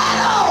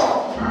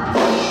battle.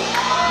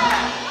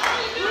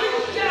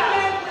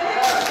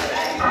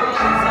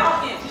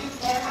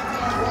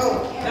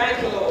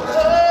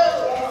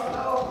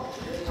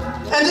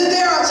 And then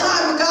there are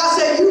times when God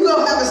said, you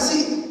go have a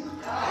seat.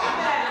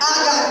 I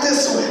got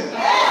this one.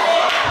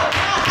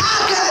 I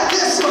got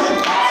this one.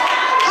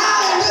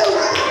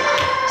 Hallelujah.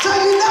 So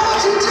you know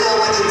what you do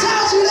when He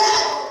tells you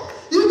that?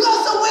 You go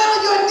somewhere on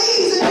your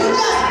knees and you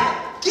just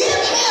give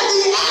Him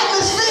the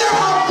atmosphere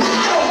of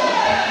battle.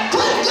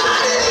 Put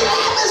God in the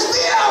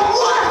atmosphere of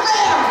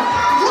warfare.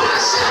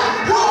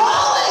 Worship will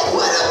always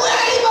put Him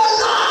where He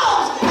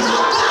belongs. So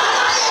God,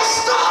 I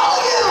extol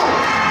you.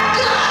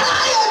 God,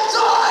 I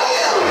adore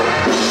you.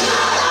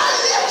 God, I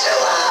lift you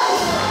up.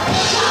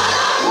 God,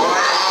 I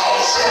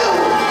praise you.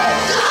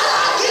 God,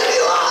 I give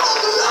you all the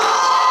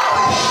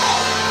glory.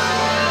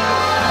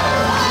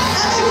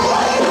 And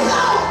before you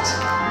know it,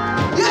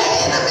 your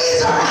enemies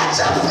are at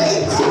your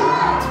feet.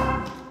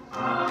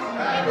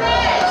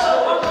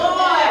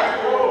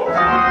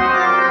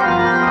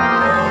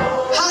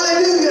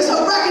 Hallelujah. So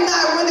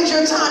recognize when is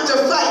your time to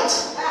fight.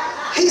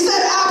 He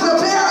said, I'll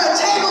prepare a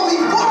table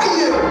before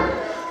you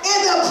in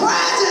the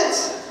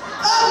presence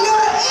of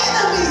your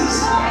enemies.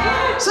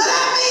 So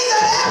that means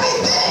that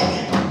everything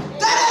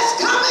that has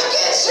come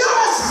against your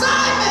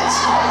assignment,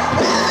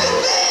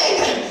 everything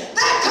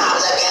that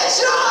comes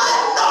against your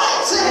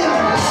anointing,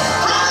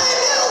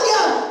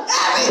 hallelujah,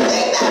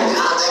 everything that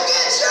comes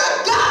against your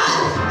God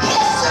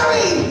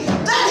history,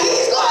 that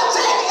He's going to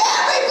take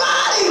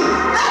everybody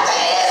that the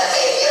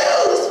enemy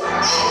used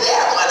and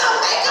they're going to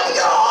make them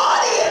your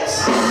audience.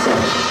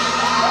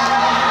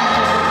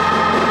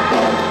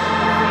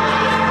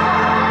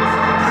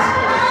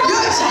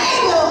 Your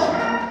table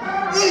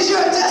is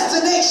your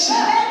destination.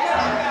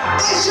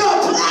 It's your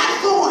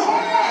platform.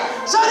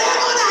 So they're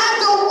going to have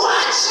to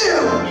watch you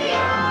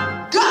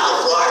go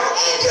forth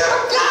in your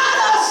God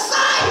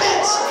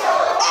assignment.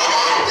 And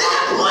at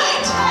that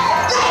point,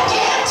 they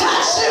can't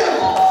touch you.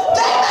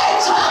 They may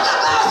talk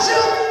about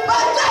you,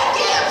 but they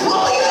can't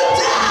pull you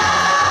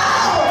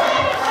down.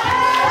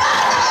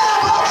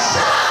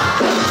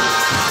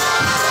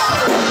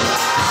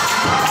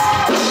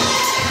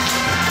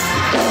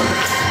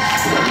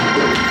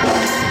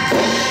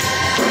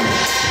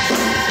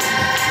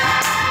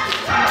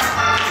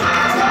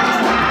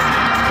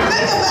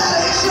 Think about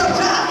it. It's your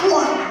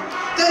platform.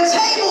 The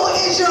table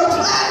is your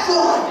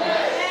platform.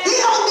 He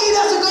don't need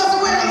us to go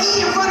somewhere and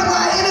eat in front of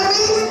our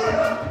enemies.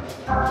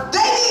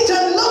 They need to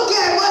look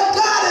at what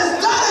God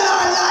has done in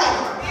our life.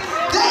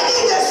 They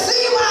need to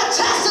see my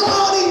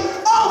testimony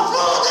on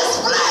full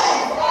display.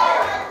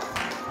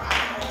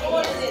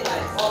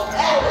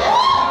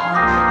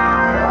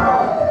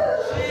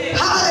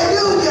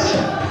 Hallelujah.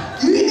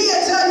 You need to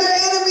tell your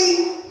enemy,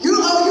 you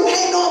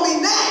hating on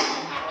me now.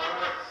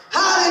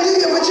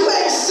 Hallelujah, but you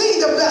ain't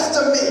seen the best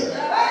of me.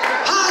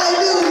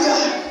 Hallelujah.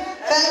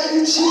 Thank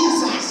you,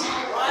 Jesus.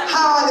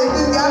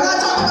 Hallelujah. I'm not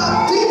talking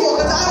about people,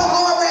 because I don't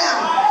go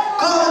around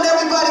calling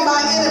everybody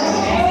my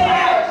enemy.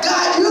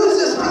 God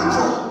uses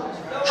people.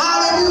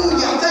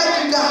 Hallelujah. Thank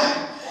you, God.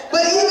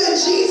 But even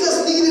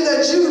Jesus needed a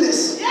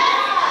Judas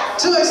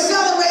to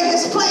accelerate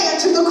His plan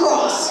to the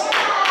cross.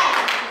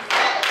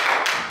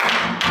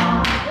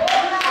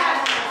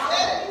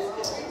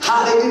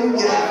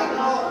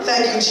 Hallelujah.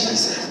 Thank you,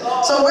 Jesus.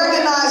 So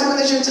recognize when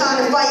it's your time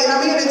to fight. And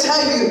I'm here to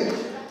tell you,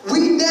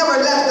 we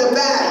never left the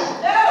battle.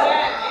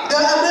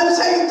 I'm going to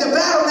tell you, the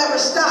battle never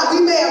stopped.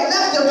 We may have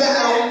left the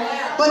battle,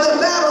 but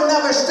the battle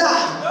never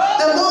stopped.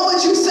 The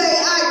moment you say,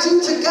 I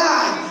do to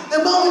God,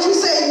 the moment you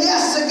say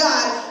yes to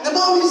God, the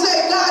moment you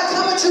say, God,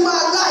 come into my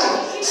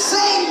life,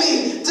 save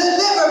me,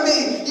 deliver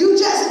me, you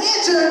just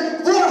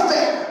entered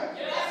warfare.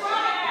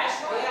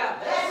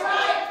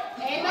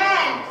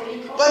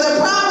 But the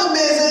problem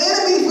is, the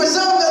enemy, for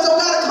some of us, don't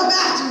got to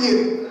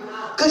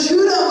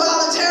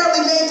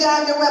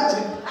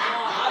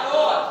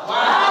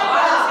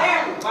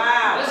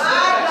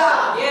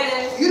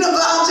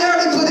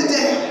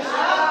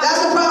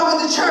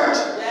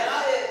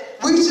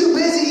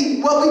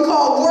what we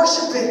call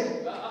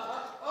worshiping.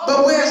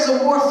 But where's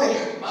the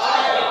warfare?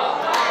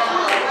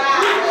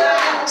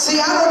 See,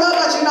 I don't know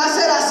about you, and I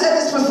said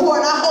this before,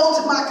 and I hold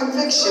to my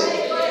conviction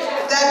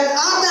that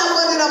I'm not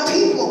one of them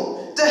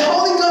people. The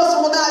Holy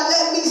Ghost will not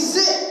let me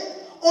sit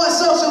on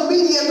social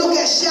media and look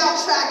at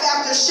shout track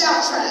after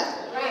shout track.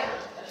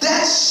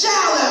 That's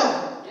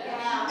shallow.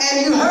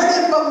 And you heard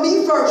it from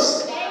me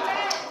first.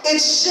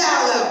 It's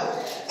shallow.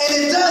 And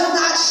it does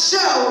not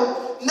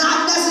show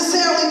not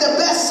necessarily the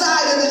best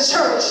side of the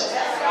church.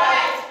 That's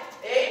right.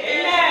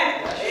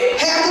 Amen.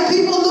 Half the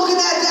people looking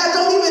at that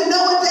don't even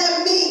know what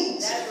that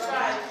means. That's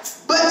right.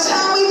 But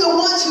tell me the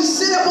ones who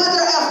sit up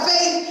under a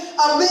faith,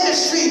 a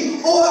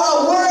ministry, or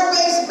a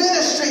word-based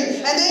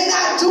ministry, and they're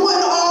not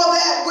doing all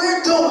that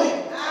we're doing.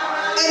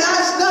 And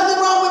there's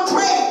nothing wrong with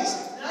praise.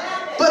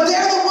 But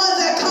they're the ones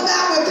that come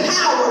out with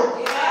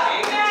power.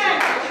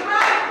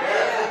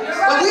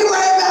 When we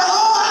worry about,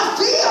 oh, I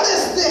feel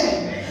this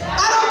thing.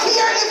 I don't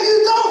care if you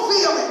don't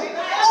feel it.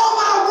 On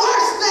my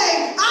worst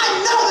day, I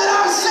know that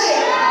I'm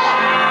saved.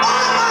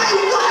 On my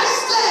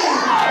worst day,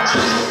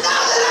 I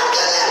know that I'm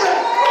delivered.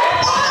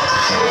 On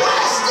my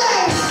worst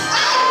day,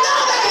 I know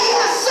that He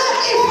has set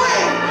me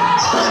free.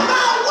 On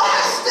my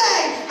worst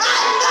day, I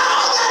know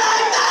that I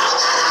know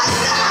that I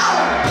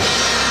know.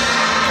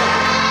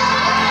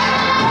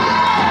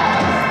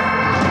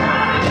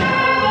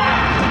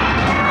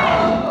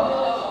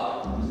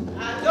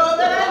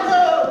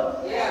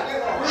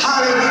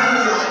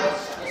 Hallelujah.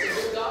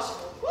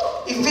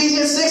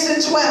 Ephesians 6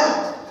 and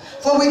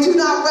 12. For we do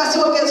not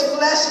wrestle against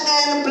flesh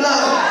and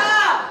blood.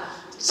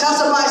 Tell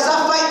somebody,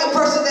 stop fighting the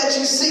person that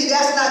you see.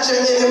 That's not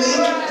your enemy.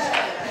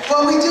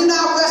 For we do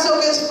not wrestle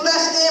against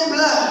flesh and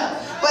blood,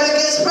 but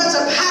against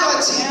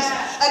principalities,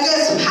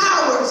 against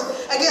powers,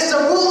 against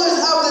the rulers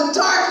of the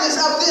darkness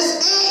of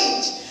this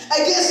age,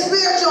 against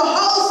spiritual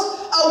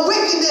hosts of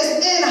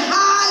wickedness in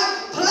high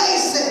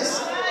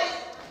places.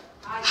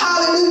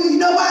 Hallelujah. You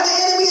know why the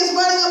enemy is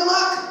running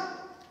amok?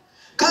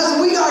 Because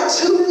we are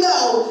too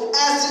low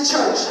as the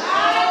church.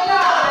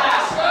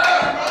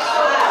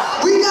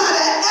 We got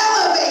to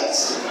elevate.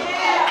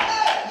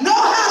 Know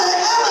how to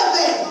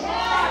elevate.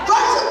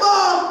 First of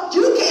all,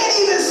 you can't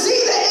even see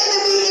the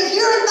enemy if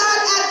you're not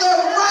at the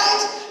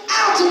right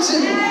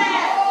altitude.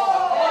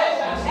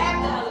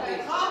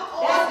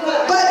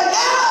 But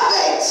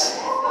elevate.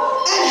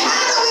 And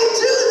how do we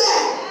do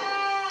that?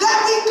 That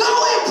we go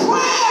in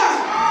prayer.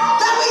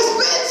 That we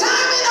spend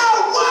time in our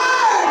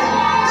word.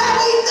 That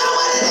we know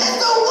what it is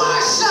to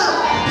worship.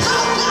 So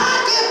God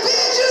can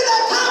bid you to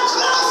come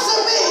close to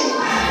me.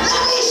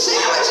 Let me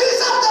share with you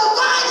some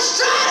divine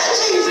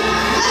strategies.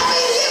 Let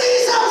me give you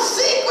some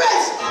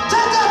secrets to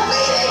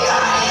defeating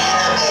your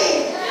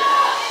enemy.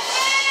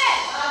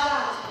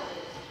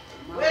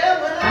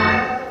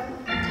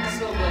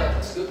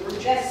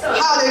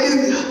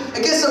 Hallelujah.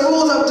 Against the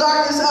rules of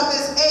darkness of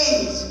this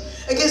age.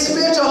 Against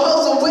spiritual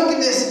hosts of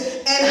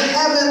wickedness in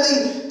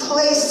heavenly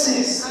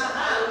places.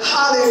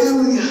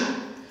 Hallelujah.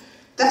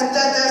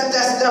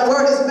 That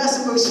word is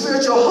messing with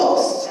spiritual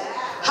hosts.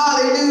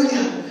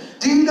 Hallelujah.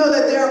 Do you know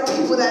that there are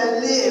people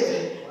that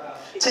live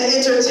to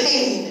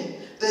entertain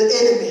the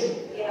enemy?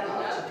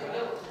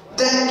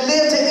 That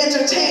live to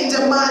entertain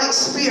demonic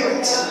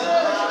spirits.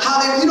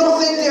 Hallelujah. You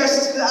don't think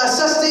there's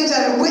such things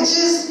as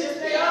witches?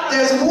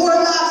 There's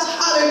warlocks.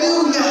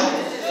 Hallelujah.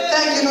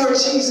 Thank you, Lord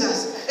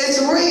Jesus. It's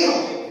real.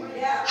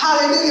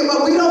 Hallelujah.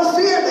 But we don't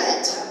fear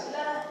that.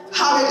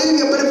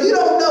 Hallelujah. But if you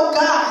don't know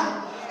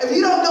God, if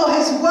you don't know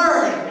His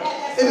word,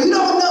 if you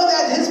don't know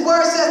that His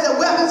word says the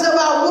weapons of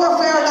our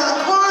warfare are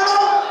not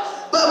carnal,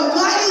 but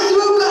mighty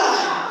through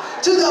God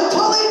to the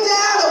pulling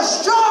down of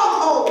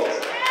strongholds.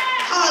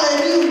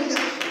 Hallelujah.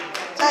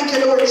 Thank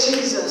you, Lord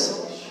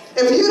Jesus.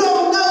 If you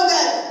don't know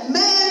that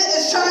man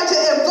is trying to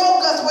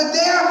evoke us with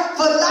their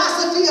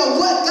philosophy of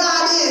what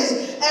God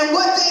is and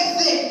what they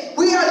think,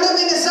 we are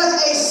living in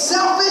such a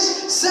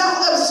selfish,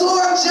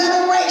 self-absorbed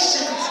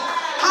generation.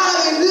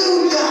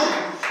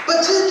 Hallelujah.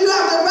 But you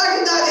have to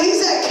recognize that He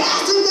said,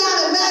 casting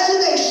down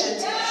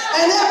imaginations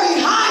and every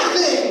high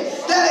thing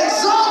that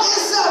exalts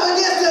itself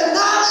against the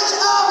knowledge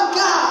of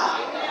God.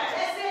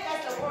 That's it.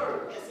 That's the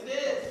word. Yes, it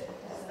is.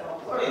 That's the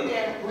word.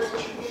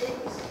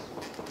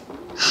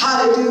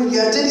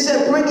 Hallelujah. Then He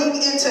said, bringing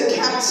into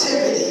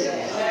captivity.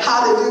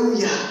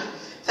 Hallelujah.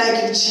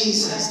 Thank you,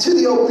 Jesus. To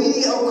the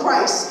obedience of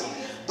Christ.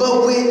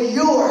 But when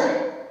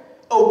your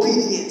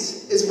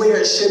obedience is where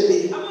it should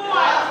be.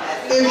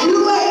 If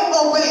you ain't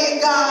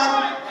obeying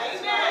God,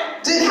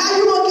 then how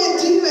you gonna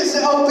get demons to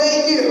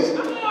obey you?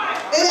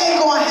 It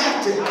ain't gonna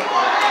happen.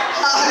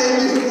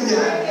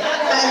 Hallelujah.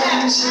 Thank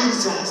you,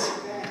 Jesus.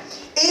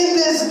 In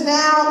this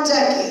now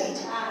decade,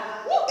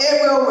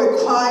 it will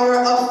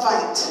require a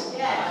fight.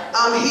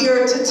 I'm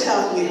here to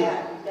tell you,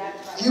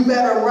 you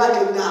better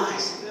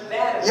recognize.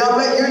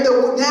 Now you're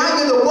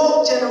the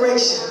woke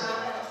generation.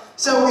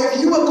 So if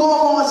you were going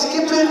on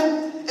skipping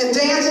and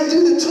dancing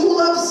through the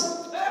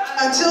tulips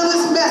until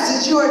this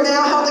message, you are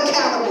now held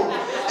accountable.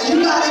 And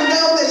you got to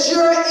know that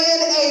you're in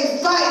a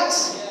fight.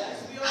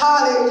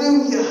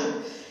 Hallelujah.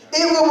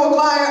 It will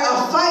require a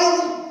fight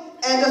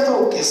and authority.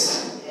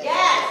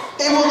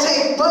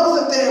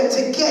 of them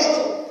to get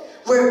you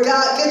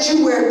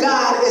where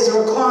God is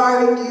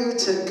requiring you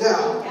to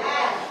go.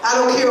 I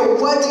don't care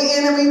what the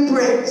enemy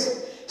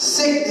brings,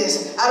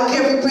 sickness. I don't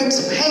care if he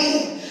brings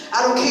pain.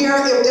 I don't care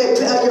if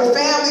your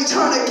family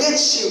turn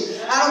against you.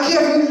 I don't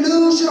care if you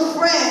lose your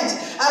friends.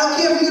 I don't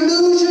care if you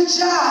lose your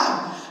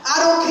job. I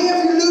don't care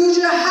if you lose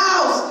your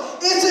house.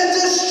 It's a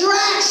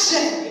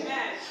distraction.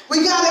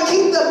 We got to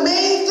keep the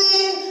main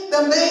thing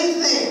the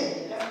main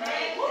thing.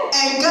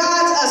 And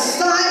God's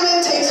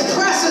assignment takes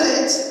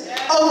precedence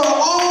over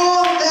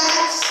all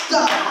that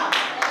stuff.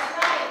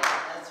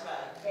 That's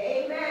right.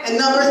 Amen. And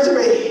number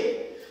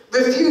 3,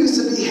 refuse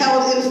to be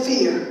held in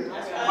fear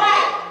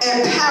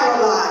and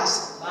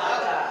paralyzed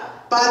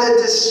by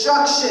the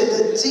destruction,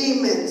 the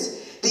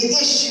demons, the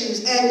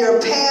issues, and your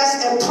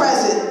past and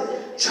present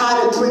try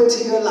to bring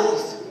to your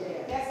life.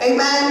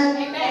 Amen?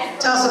 Amen.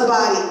 Tell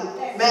somebody,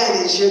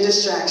 manage your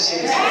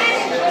distractions.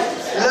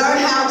 Learn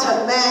how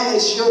to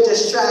manage your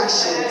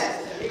distractions.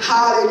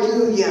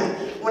 Hallelujah.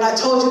 When I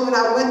told you when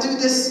I went through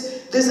this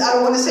I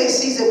don't want to say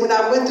season, when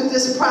I went through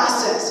this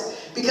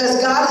process,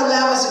 because God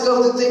allowed us to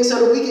go through things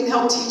so that we can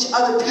help teach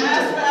other people.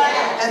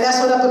 And that's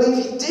what I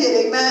believe he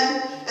did.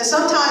 Amen? And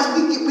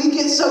sometimes we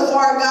get so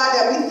far, God,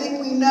 that we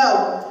think we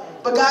know.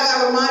 But God,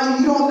 I remind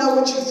you, you don't know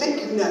what you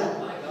think you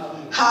know.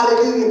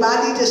 Hallelujah. But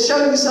I need to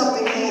show you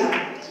something here.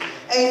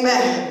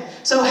 Amen.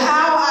 So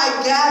how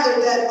I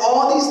gathered that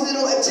all these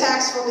little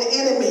attacks from the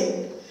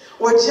enemy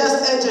were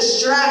just a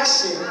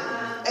distraction.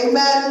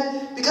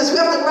 Amen. Because we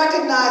have to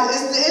recognize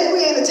the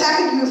enemy ain't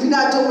attacking you if you're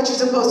not doing what you're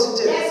supposed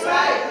to do. That's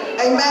right.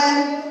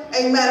 Amen.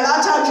 Amen. A lot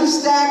of times you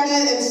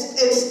stagnant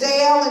and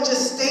stale and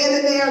just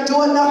standing there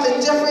doing nothing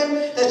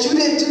different that you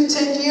didn't do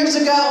 10 years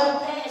ago.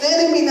 The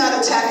enemy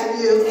not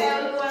attacking you.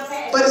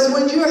 But it's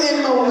when you're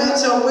in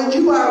momentum, when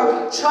you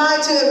are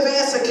trying to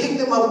advance the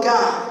kingdom of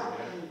God.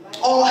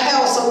 All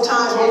hell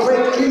sometimes will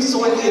break loose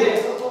on you.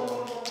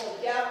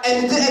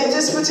 And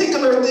this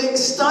particular thing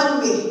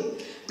stunned me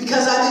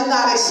because I did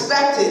not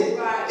expect it.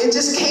 It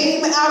just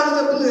came out of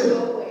the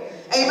blue.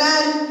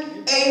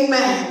 Amen?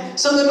 Amen.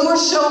 So the Lord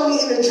showed me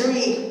in a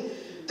dream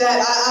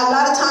that a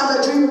lot of times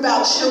I dream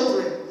about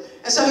children.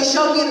 And so he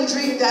showed me in a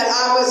dream that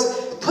I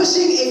was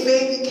pushing a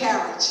baby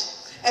carriage.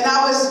 And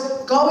I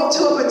was going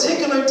to a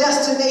particular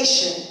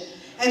destination.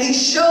 And he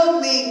showed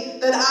me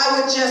that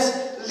I would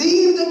just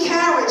leave the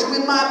carriage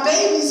with my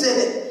babies in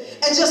it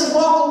and just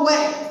walk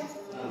away.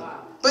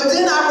 But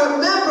then I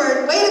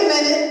remembered, wait a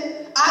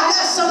minute, I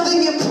left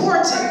something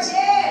important.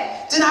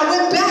 Then I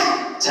went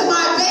back to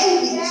my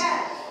babies.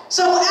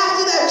 So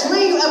after that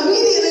dream,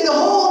 immediately the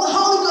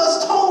Holy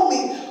Ghost told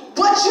me,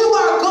 what you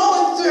are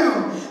going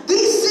through,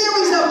 these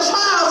series of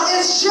trials,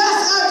 is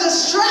just a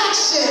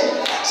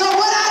distraction. So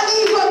what I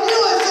need from you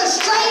is to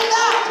straighten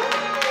up.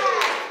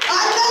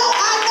 I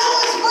know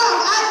it's rough.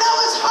 I know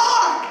it's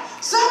hard.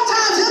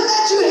 Sometimes he'll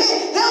let you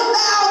hit. He'll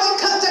allow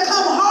it to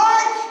come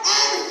hard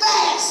and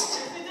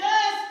fast.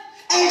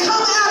 And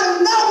come out of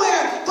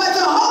nowhere. But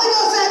the Holy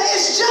Ghost said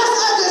it's just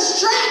a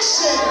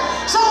distraction.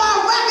 So I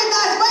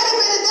recognize, wait a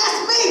minute, that's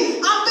me.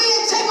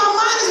 My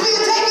mind is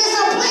being taken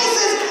some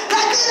places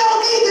that they don't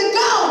need to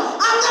go.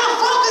 I'm not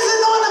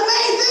focusing on the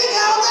main thing,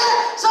 elder.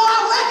 So I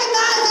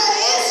recognize that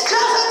it's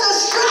just a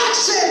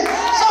distraction.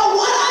 So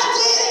what I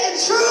did in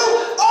true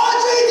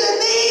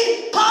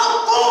Audrey pump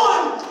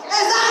form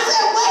is I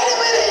said, wait a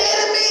minute,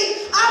 enemy.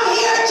 I'm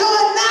here to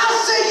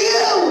announce to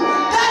you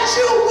that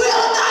you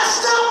will not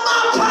stop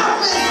my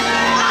purpose.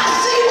 I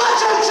see what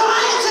you're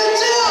trying to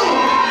do.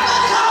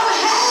 But come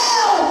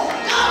hell,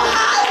 come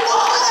high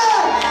water.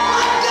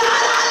 My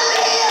God, I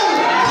live.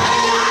 My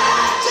God,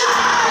 I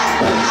die.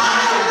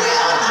 I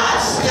will not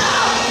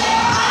stop.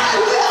 I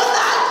will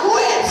not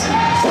quit.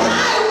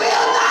 I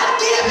will not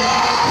give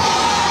in.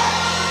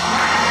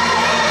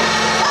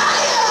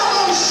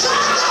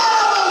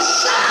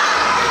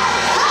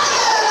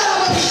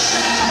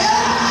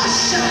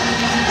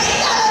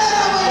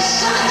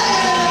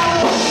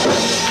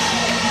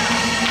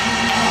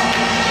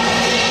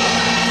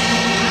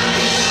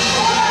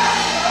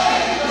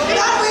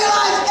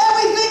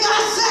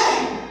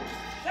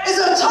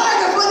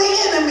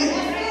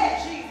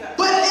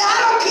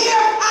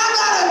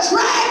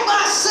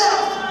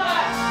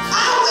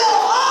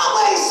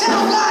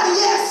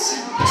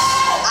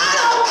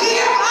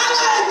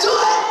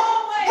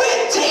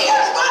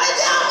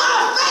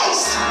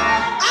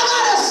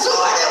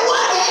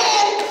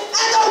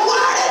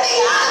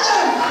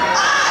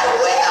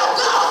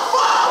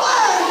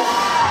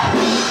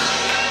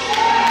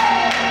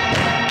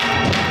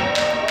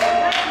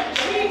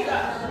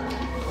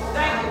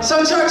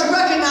 So church,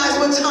 recognize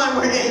what time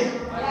we're in.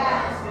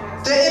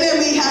 The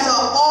enemy has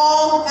an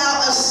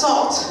all-out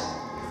assault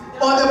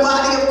on the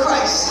body of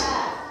Christ.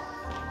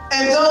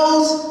 And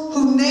those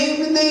who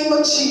name the name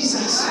of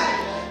Jesus.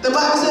 The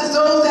Bible says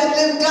those that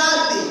live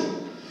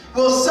godly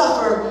will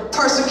suffer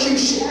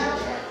persecution.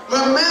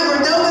 Remember,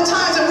 know the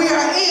times that we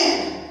are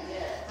in.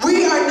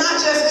 We are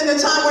not just in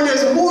the time where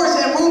there's wars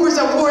and rumors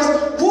of wars.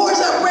 Wars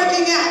are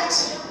breaking out.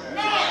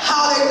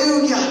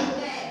 Hallelujah.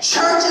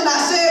 Church, and I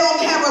say it on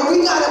camera,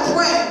 we got to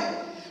pray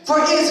for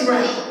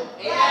Israel.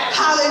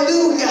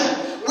 Hallelujah.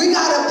 We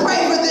got to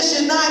pray for this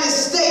United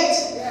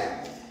States.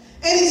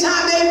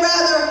 Anytime they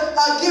rather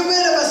get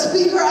rid of a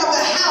Speaker of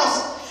the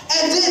House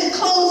and then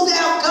close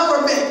down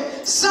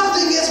government,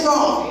 something is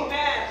wrong.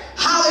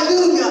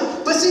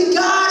 Hallelujah. But see,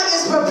 God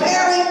is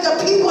preparing the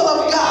people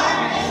of God.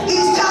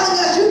 He's telling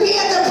us you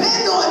can't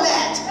depend on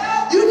that.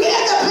 You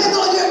can't depend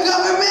on your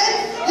government.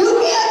 You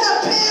can't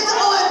depend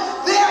on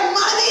their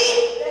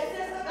money.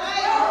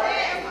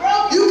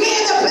 You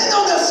can't depend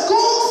on the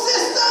school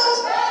systems,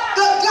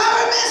 the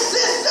government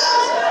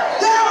systems.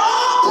 They're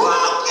all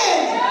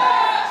broken.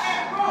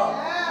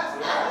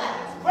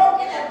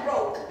 Broken and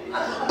broke.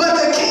 But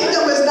the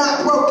kingdom is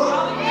not broken.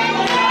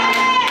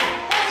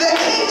 The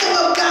kingdom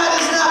of God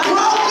is not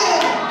broken.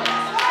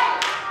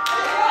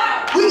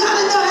 We got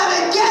to know how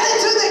to get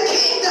into the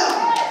kingdom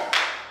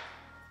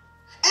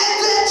and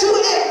then to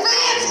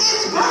advance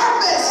its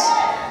purpose.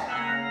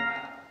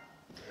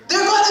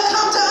 They're going to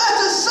come to us.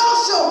 The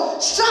social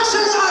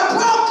structures are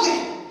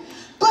broken,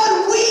 but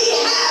we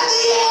have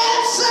the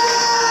answer.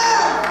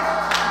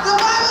 The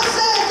Bible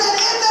says that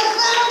if the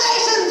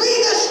foundations be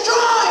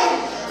destroyed,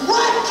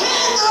 what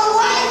can the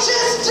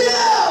righteous do?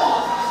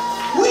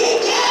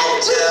 We can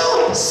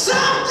do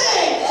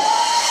something.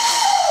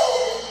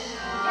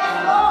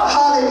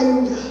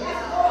 Hallelujah.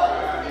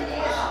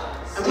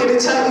 I'm here to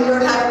tell you,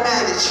 learn how to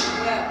manage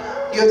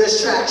your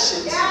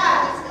distractions,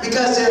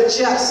 because they're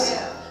just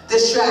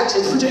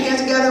distractions. Put your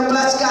hands together and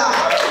bless God.